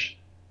bush.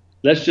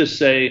 Let's just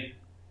say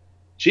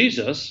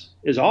Jesus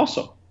is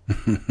awesome.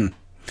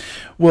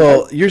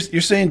 Well, you're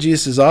saying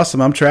Jesus is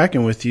awesome. I'm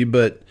tracking with you,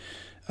 but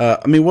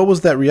what was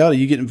that reality?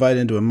 You get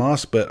invited into a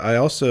mosque, but I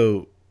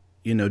also,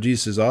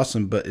 Jesus is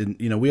awesome. But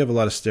we have a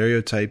lot of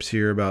stereotypes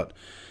here about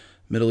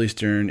Middle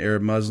Eastern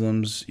Arab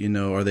Muslims.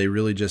 Are they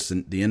really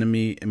just the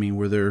enemy?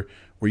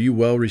 Were you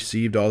well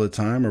received all the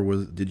time,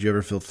 or did you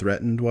ever feel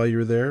threatened while you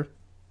were there?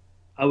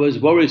 I was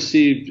well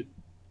received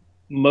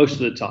most of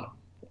the time.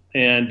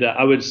 And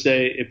I would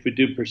say if we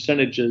do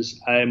percentages,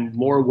 I'm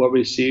more well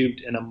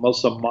received in a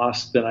Muslim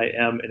mosque than I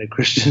am in a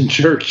Christian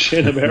church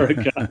in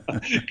America.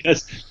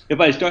 Because if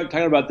I start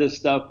talking about this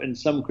stuff in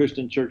some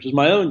Christian churches,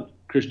 my own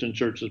Christian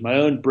churches, my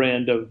own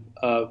brand of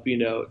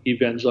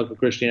evangelical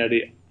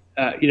Christianity,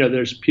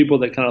 there's people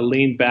that kind of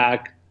lean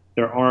back,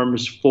 their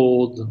arms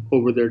fold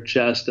over their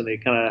chest, and they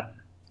kind of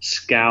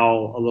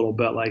scowl a little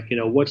bit like,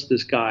 what's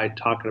this guy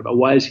talking about?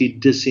 Why is he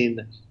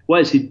dissing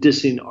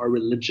our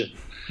religion?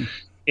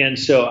 And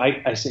so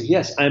I say,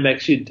 yes, I am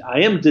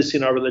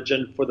dissing our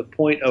religion for the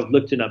point of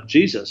lifting up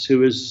Jesus,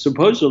 who is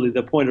supposedly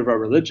the point of our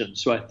religion.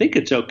 So I think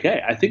it's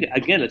okay. I think,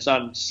 again, it's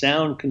on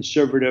sound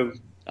conservative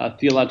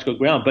theological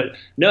ground. But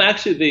no,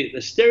 actually,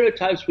 the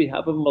stereotypes we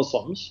have of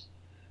Muslims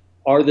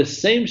are the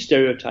same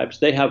stereotypes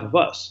they have of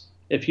us.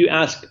 If you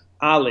ask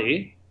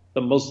Ali,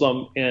 the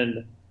Muslim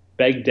in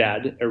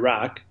Baghdad,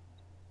 Iraq,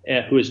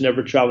 who has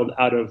never traveled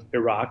out of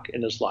Iraq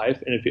in his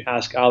life, and if you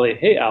ask Ali,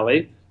 hey,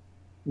 Ali,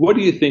 what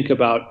do you think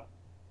about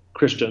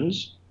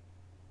Christians?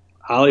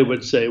 Ali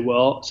would say,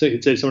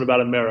 he'd say something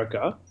about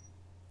America.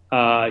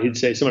 He'd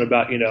say something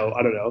about,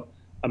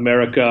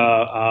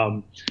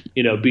 America,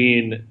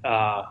 being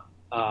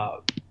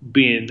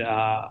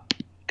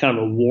kind kind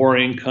of a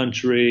warring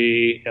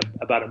country,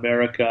 about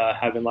America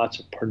having lots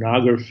of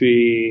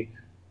pornography.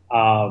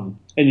 And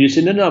you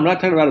say, no, I'm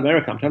not talking about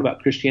America. I'm talking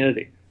about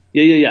Christianity.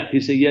 Yeah. He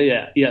said,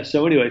 yeah.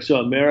 So anyway, so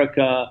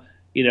America,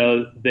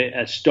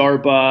 at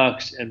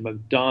Starbucks and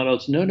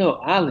McDonald's. No,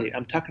 Ali,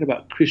 I'm talking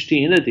about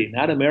Christianity,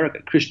 not America.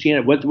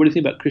 Christianity. What do you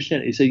think about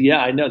Christianity? He said, yeah,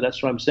 I know.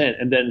 That's what I'm saying.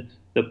 And then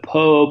the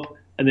Pope,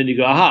 and then you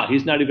go, aha,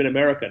 he's not even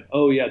American.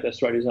 Oh yeah,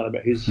 that's right. He's not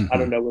American. I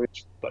don't know where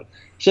he's from. But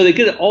so they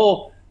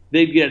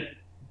get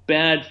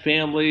bad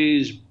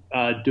families,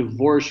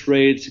 divorce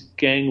rates,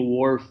 gang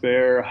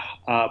warfare,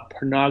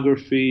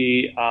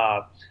 pornography,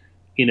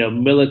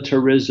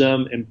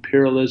 militarism,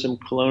 imperialism,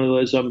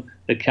 colonialism,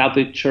 the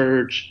Catholic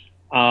Church,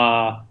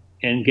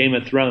 and Game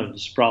of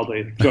Thrones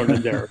probably thrown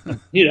in there.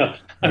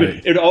 I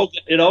mean, it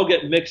all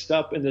get mixed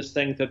up in this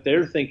thing that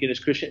they're thinking is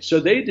Christian. So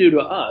they do to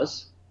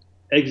us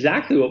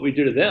exactly what we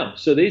do to them.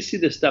 So they see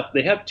this stuff.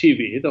 They have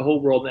TV. The whole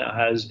world now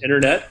has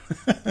internet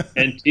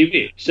and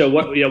TV. So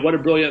what a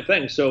brilliant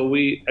thing. So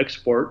we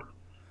export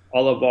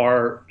all of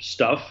our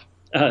stuff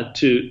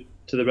to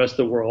the rest of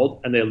the world,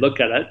 and they look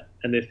at it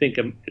and they think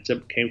it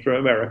came from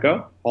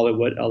America,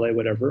 Hollywood, LA,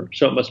 whatever.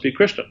 So it must be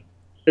Christian.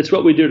 It's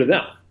what we do to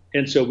them.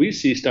 And so we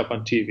see stuff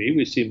on TV.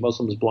 We see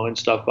Muslims blowing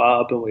stuff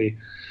up, and we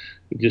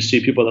just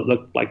see people that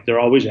look like they're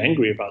always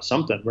angry about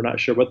something. We're not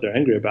sure what they're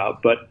angry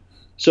about. But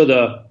so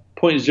the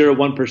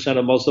 0.01%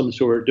 of Muslims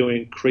who are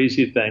doing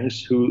crazy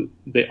things,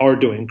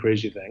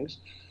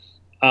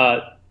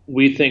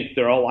 we think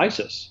they're all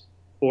ISIS,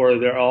 or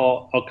they're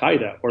all Al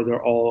Qaeda, or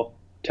they're all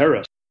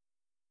terrorists,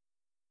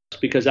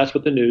 because that's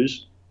what the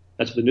news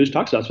talks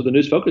about. That's what the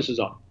news focuses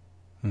on.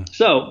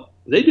 So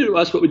they do to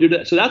us what we do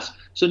to. So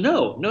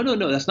no,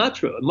 that's not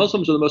true.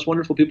 Muslims are the most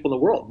wonderful people in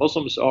the world.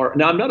 Muslims are.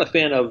 Now, I'm not a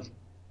fan of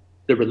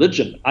their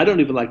religion. I don't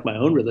even like my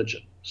own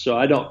religion. So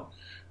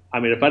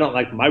if I don't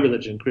like my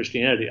religion,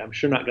 Christianity, I'm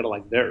sure not going to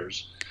like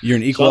theirs. You're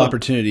an equal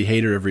opportunity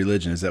hater of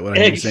religion. Is that what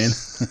I hear you saying?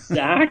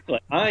 Exactly.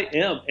 I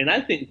am. And I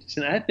think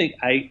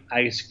I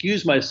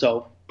excuse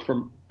myself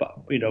from,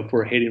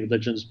 for hating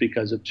religions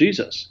because of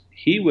Jesus.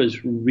 He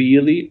was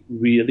really,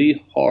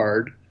 really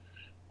hard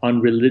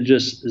on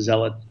religious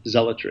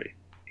zealotry.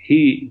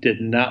 He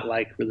did not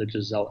like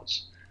religious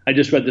zealots. I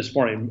just read this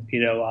morning,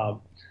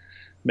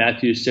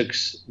 Matthew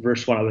 6,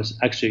 verse 1. I was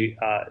actually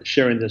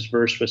sharing this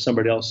verse with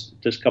somebody else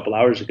just a couple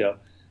hours ago.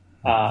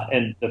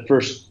 And the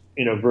first,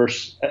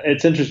 verse,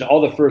 it's interesting.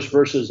 All the first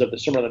verses of the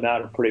Sermon on the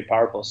Mount are pretty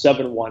powerful.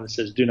 7:1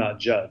 says, do not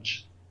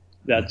judge.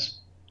 That's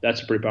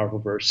a pretty powerful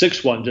verse.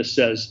 6:1 just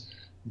says,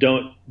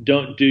 don't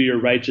do your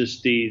righteous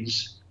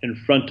deeds in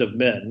front of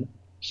men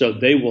so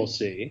they will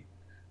see,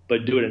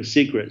 but do it in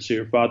secret so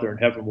your Father in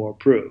heaven will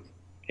approve.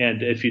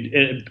 And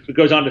it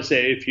goes on to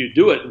say, if you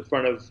do it in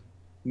front of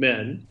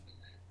men,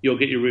 you'll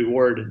get your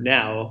reward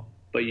now,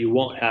 but you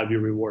won't have your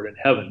reward in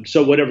heaven.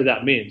 So whatever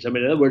that means. I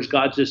mean, in other words,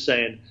 God's just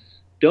saying,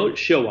 don't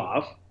show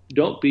off.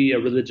 Don't be a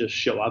religious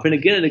show off. And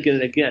again,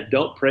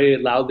 don't pray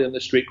loudly in the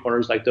street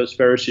corners like those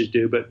Pharisees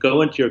do, but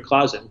go into your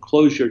closet and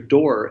close your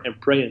door and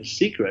pray in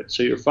secret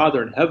so your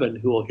Father in heaven,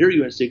 who will hear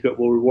you in secret,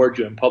 will reward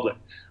you in public.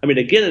 I mean,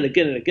 again and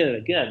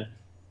again,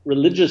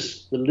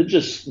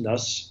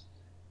 religiousness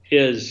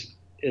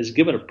is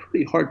given a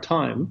pretty hard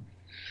time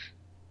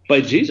by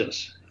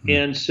Jesus.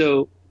 And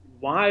so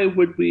why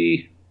would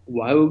we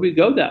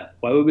go that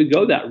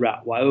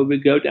route? Why would we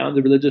go down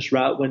the religious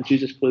route when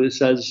Jesus clearly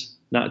says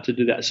not to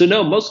do that? So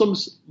no,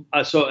 Muslims.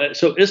 So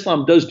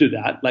Islam does do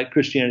that, like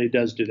Christianity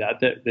does do that.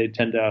 They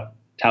tend to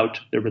tout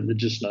their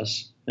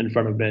religiousness in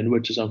front of men,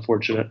 which is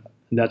unfortunate,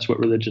 and that's what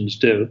religions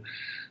do.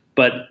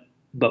 But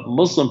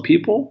Muslim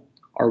people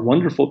are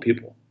wonderful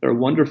people. They're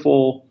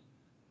wonderful,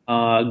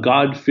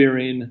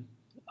 God-fearing,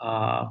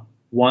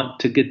 want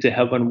to get to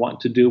heaven, want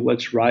to do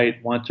what's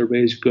right, want to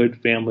raise good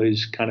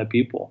families kind of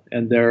people.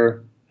 And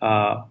they're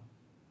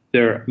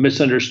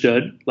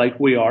misunderstood like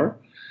we are.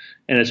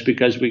 And it's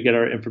because we get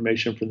our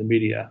information from the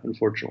media,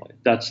 unfortunately.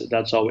 That's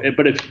all.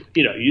 But if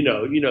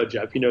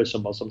Jeff,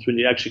 some Muslims, when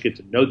you actually get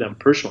to know them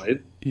personally,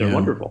 they're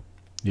wonderful.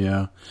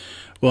 Yeah.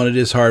 Well, it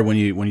is hard when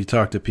you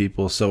talk to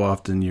people. So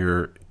often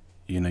you're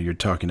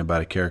talking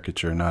about a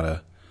caricature,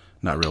 not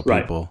real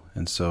people. Right.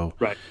 And so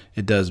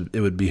it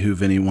would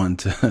behoove anyone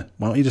to,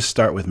 why don't you just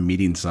start with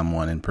meeting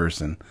someone in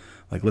person?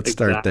 Like, let's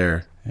start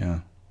there. Yeah.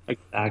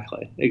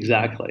 Exactly.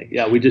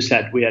 Yeah. We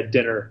had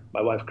dinner.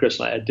 My wife, Chris,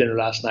 and I had dinner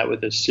last night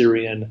with a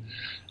Syrian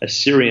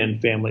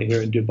family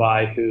here in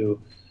Dubai who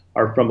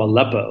are from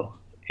Aleppo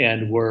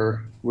and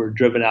were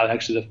driven out.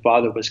 Actually, the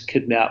father was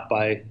kidnapped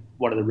by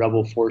one of the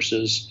rebel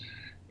forces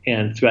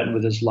and threatened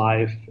with his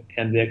life,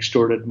 and they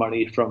extorted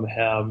money from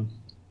him.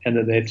 And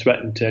then they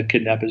threatened to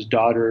kidnap his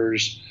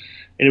daughters.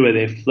 Anyway,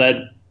 they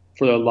fled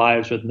for their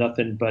lives with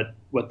nothing but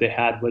what they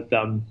had with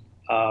them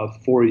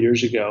 4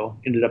 years ago,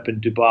 ended up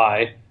in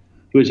Dubai.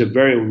 He was a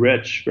very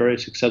rich, very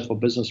successful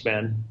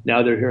businessman.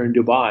 Now they're here in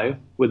Dubai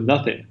with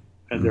nothing.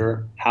 And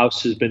their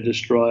house has been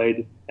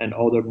destroyed and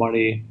all their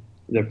money,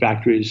 their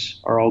factories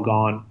are all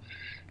gone.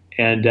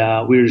 And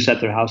we were just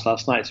at their house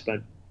last night,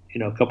 spent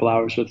a couple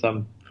hours with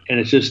them. And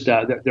it's just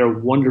they're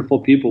wonderful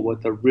people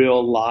with a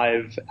real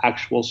live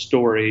actual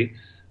story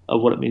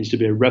of what it means to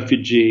be a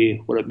refugee,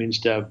 what it means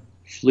to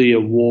flee a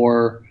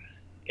war,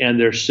 and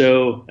they're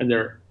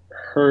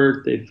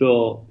hurt. They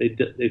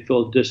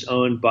feel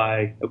disowned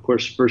by, of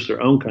course, first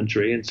their own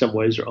country, in some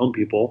ways their own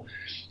people,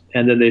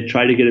 and then they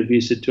try to get a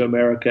visa to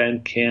America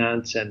and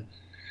can't. And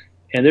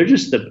they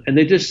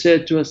just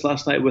said to us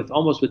last night with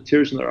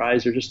tears in their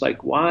eyes, they're just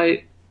like,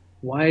 why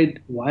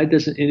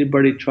doesn't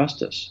anybody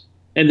trust us?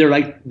 And they're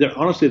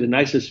honestly the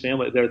nicest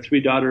family. Their 3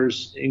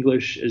 daughters,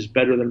 English is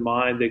better than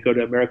mine. They go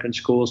to American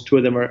schools. 2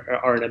 of them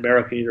are in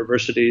American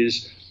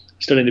universities,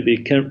 studying to be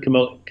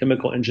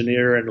chemical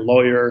engineer and a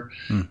lawyer,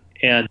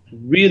 and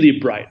really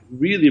bright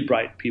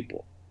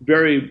people,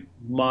 very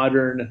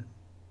modern,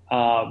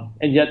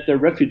 and yet they're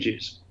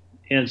refugees.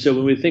 And so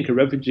when we think of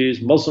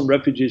refugees, Muslim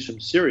refugees from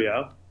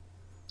Syria,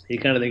 you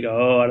kind of think,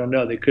 oh, I don't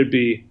know, they could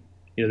be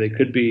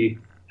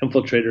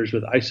infiltrators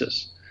with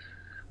ISIS.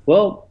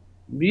 Well,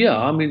 yeah,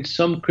 I mean,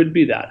 some could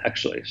be that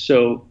actually.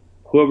 So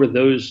whoever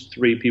those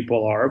 3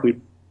 people are, we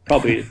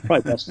probably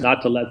best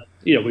not to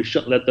we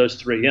shouldn't let those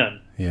 3 in.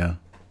 Yeah.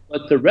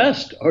 But the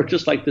rest are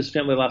just like this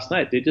family last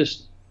night.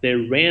 They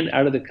ran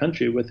out of the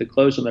country with the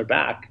clothes on their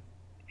back,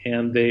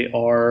 and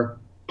they're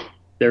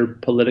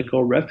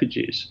political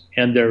refugees,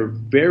 and they're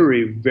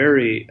very,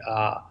 very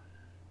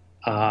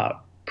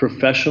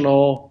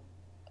professional,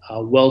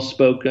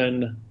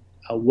 well-spoken,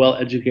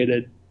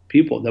 well-educated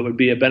people that would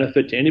be a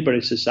benefit to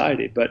anybody's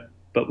society.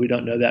 But we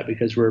don't know that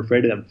because we're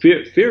afraid of them.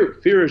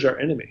 Fear is our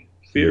enemy.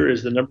 Fear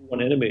is the number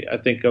one enemy, I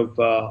think, of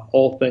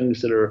all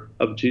things that are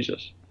of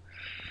Jesus.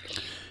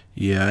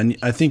 Yeah, and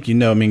I think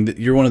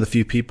you're one of the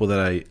few people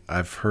that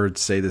I've heard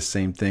say the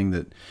same thing,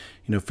 that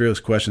fearless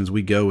questions,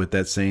 we go with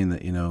that saying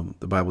that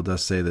the Bible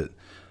does say that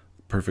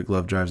perfect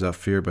love drives out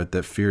fear, but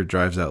that fear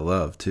drives out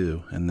love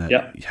too, and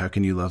that how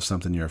can you love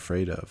something you're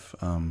afraid of?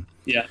 And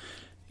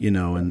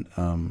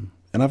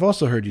I've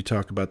also heard you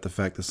talk about the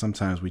fact that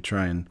sometimes we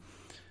try and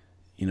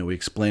we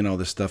explain all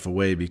this stuff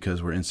away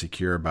because we're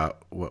insecure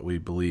about what we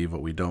believe,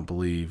 what we don't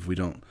believe.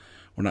 We're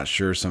not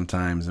sure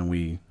sometimes, and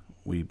we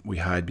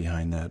hide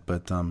behind that.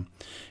 But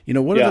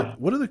what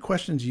are the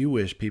questions you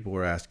wish people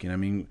were asking? I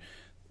mean,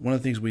 one of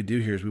the things we do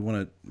here is we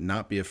want to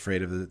not be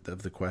afraid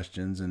of the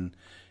questions, and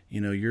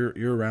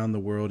you're around the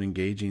world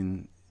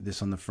engaging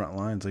this on the front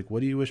lines. Like, what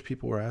do you wish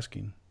people were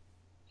asking?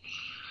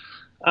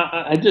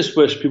 I just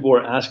wish people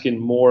were asking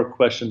more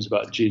questions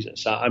about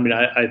Jesus. I mean,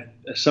 I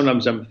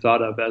sometimes I'm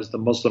thought of as the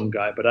Muslim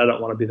guy, but I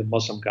don't want to be the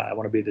Muslim guy. I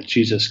want to be the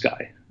Jesus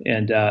guy.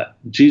 And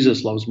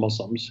Jesus loves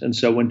Muslims. And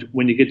so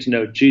when you get to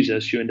know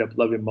Jesus, you end up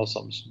loving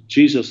Muslims.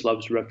 Jesus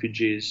loves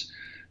refugees.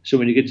 So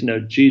when you get to know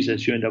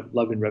Jesus, you end up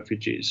loving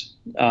refugees.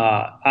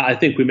 I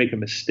think we make a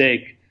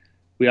mistake.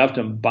 We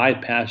often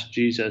bypass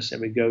Jesus and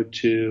we go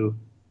to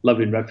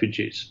loving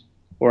refugees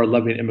or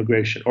loving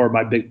immigration, or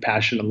my big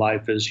passion in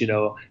life is,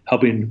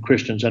 helping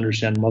Christians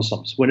understand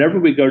Muslims. Whenever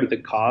we go to the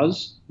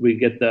cause, we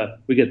get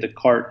the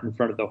cart in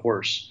front of the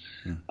horse.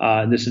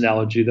 In this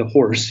analogy, the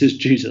horse is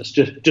Jesus.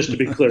 Just to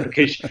be clear, in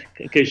case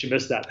you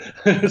missed that.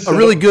 So, a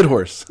really good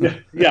horse.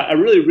 Yeah, a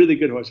really, really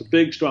good horse, a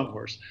big, strong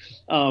horse,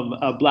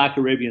 a black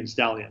Arabian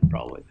stallion,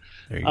 probably.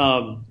 There you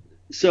go.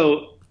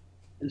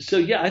 So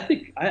yeah, I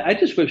think I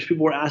just wish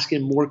people were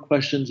asking more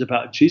questions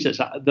about Jesus,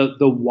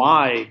 the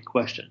why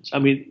questions. I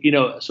mean,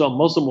 so a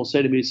Muslim will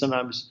say to me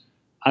sometimes,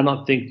 I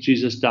don't think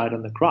Jesus died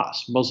on the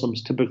cross.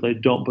 Muslims typically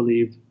don't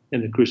believe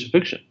in the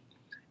crucifixion.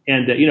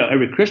 And,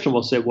 every Christian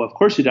will say, well, of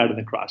course he died on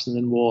the cross. And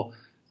then we'll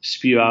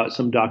spew out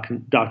some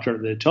doctrine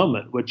of the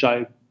atonement, which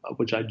I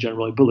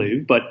generally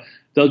believe, but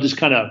they'll just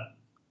kind of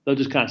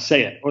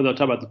say it, or they'll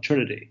talk about the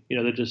Trinity.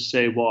 They'll just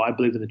say, well, I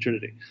believe in the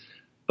Trinity.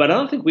 But I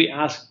don't think we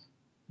ask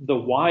the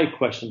why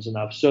questions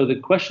enough. So the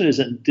question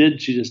isn't, did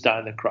Jesus die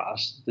on the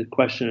cross? The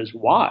question is,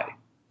 why?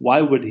 Why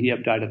would he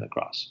have died on the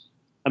cross?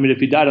 I mean, if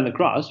he died on the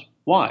cross,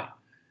 why?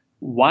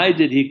 Why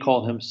did he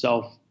call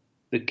himself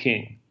the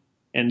king?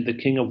 And the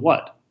king of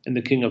what? And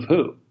the king of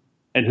who?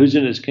 And who's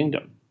in his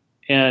kingdom?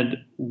 And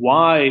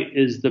why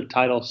is the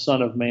title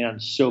Son of Man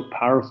so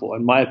powerful?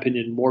 In my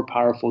opinion, more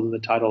powerful than the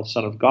title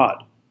Son of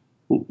God.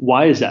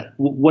 Why is that?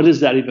 What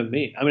does that even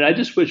mean? I mean, I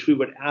just wish we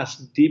would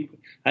ask deep.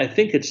 I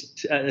think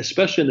it's,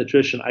 especially in the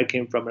tradition I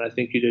came from, and I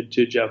think you did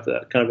too, Jeff,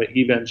 the kind of an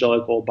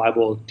evangelical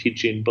Bible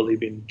teaching,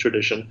 believing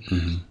tradition.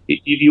 Mm-hmm.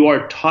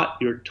 You're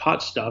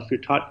taught stuff,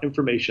 you're taught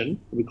information,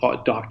 we call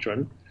it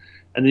doctrine,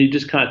 and then you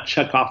just kind of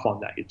check off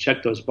on that. You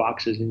check those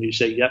boxes and you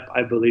say, yep,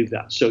 I believe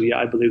that. So yeah,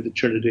 I believe the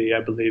Trinity,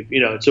 I believe,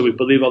 so we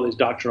believe all these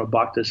doctrinal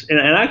boxes,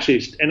 and I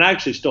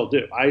actually still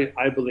do.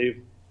 I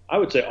believe, I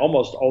would say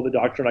almost all the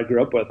doctrine I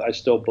grew up with, I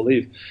still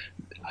believe.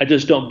 I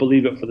just don't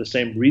believe it for the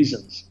same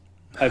reasons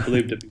I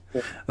believed it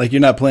before. Like,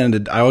 you're not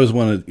planning to, I always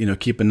want to,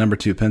 keep a number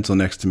 2 pencil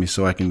next to me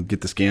so I can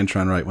get the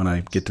Scantron right when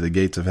I get to the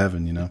gates of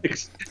heaven, Yeah,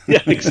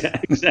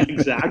 exactly.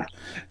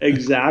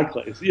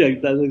 Yeah,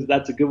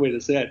 that's a good way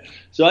to say it.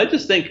 So I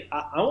just think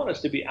I want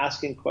us to be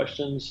asking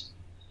questions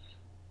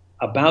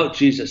about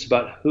Jesus,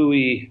 about who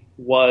he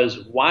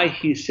was, why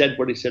he said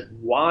what he said,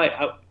 why,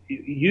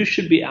 you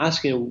should be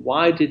asking,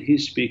 why did he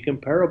speak in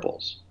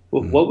parables?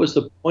 What was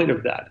the point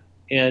of that?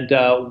 And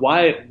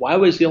why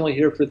was he only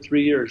here for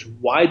 3 years?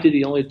 Why did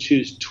he only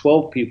choose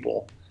 12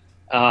 people?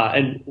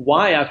 And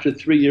why, after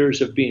 3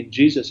 years of being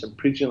Jesus and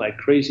preaching like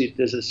crazy,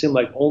 does it seem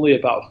like only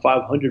about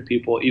 500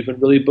 people even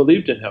really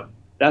believed in him?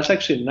 That's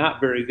actually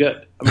not very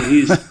good. I mean,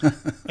 he's,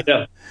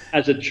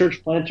 as a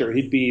church planter,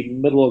 he'd be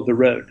middle of the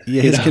road.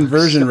 Yeah, his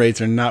conversion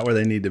rates are not where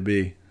they need to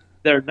be.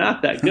 They're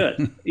not that good,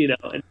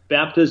 and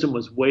baptism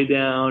was way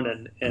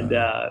down,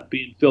 and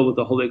being filled with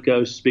the Holy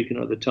Ghost, speaking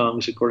other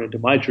tongues, according to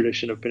my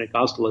tradition of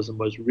Pentecostalism,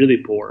 was really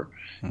poor.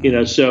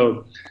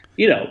 So,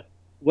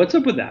 what's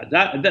up with that?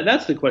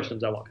 That's the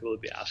questions I want people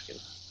to be asking.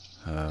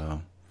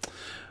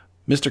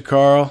 Mr.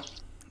 Carl,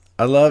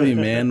 I love you,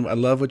 man. I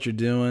love what you're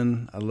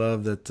doing. I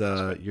love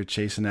that you're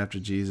chasing after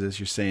Jesus.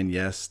 You're saying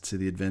yes to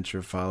the adventure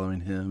of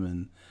following him.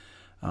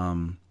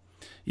 And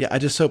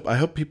I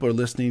hope people are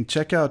listening.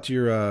 Check out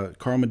your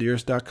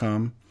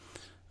carlmedearis.com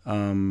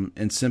and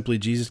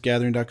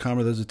simplyjesusgathering.com.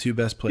 Are those the two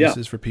best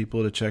places for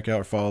people to check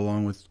out or follow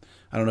along with?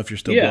 I don't know if you're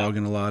still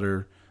blogging a lot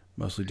or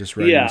mostly just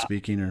writing and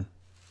speaking or.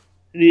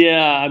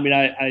 Yeah, I mean,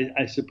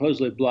 I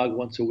supposedly blog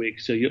once a week,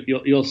 so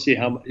you'll see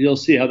how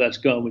that's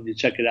going when you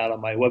check it out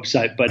on my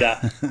website. But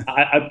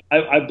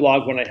I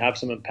blog when I have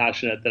something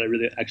passionate that I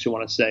really actually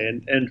want to say,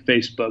 and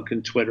Facebook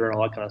and Twitter and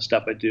all that kind of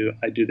stuff. I do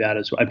that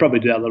as well. I probably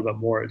do that a little bit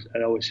more.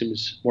 It always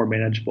seems more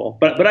manageable.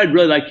 But I'd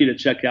really like you to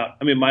check out.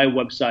 I mean, my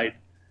website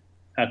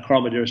at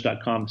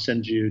carlmedearis.com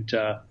sends you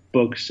to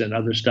books and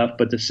other stuff,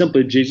 but the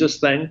Simply Jesus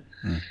thing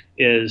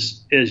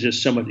is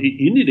just so much.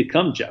 You need to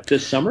come, Jeff,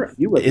 this summer.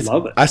 You would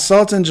love it. I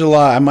saw it in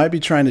July. I might be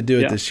trying to do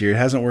it this year. It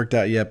hasn't worked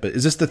out yet, but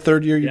is this the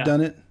third year you've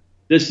done it?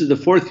 This is the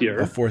fourth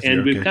year.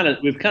 And we've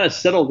kind of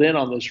settled in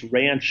on this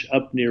ranch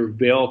up near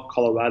Vail,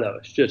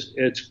 Colorado.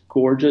 It's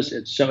gorgeous.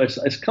 It's kind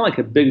of like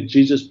a big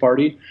Jesus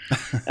party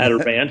at a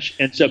ranch,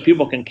 and so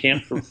people can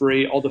camp for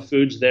free. All the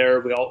food's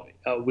there. We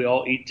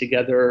all eat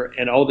together,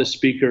 and all the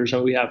speakers.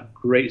 And we have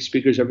great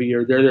speakers every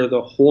year. They're there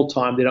the whole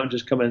time. They don't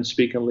just come in and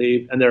speak and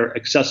leave, and they're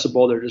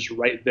accessible. They're just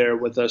right there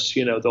with us,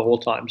 the whole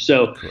time.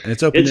 So cool. And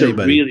it's open to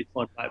anybody. A really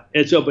fun time.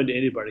 It's open to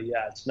anybody.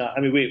 Yeah, it's not. I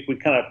mean, we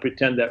kind of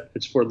pretend that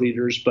it's for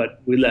leaders,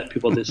 but we let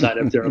people decide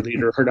if they're a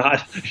leader or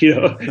not. If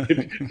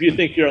you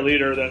think you're a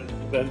leader,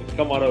 then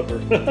come on over.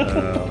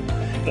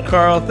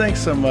 Carl,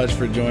 thanks so much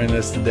for joining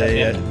us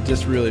today. I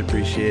just really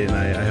appreciate it,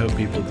 and I hope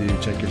people do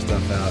check your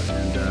stuff out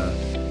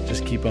and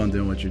just keep on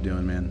doing what you're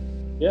doing,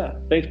 man. Yeah,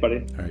 thanks,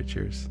 buddy. All right,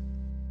 cheers.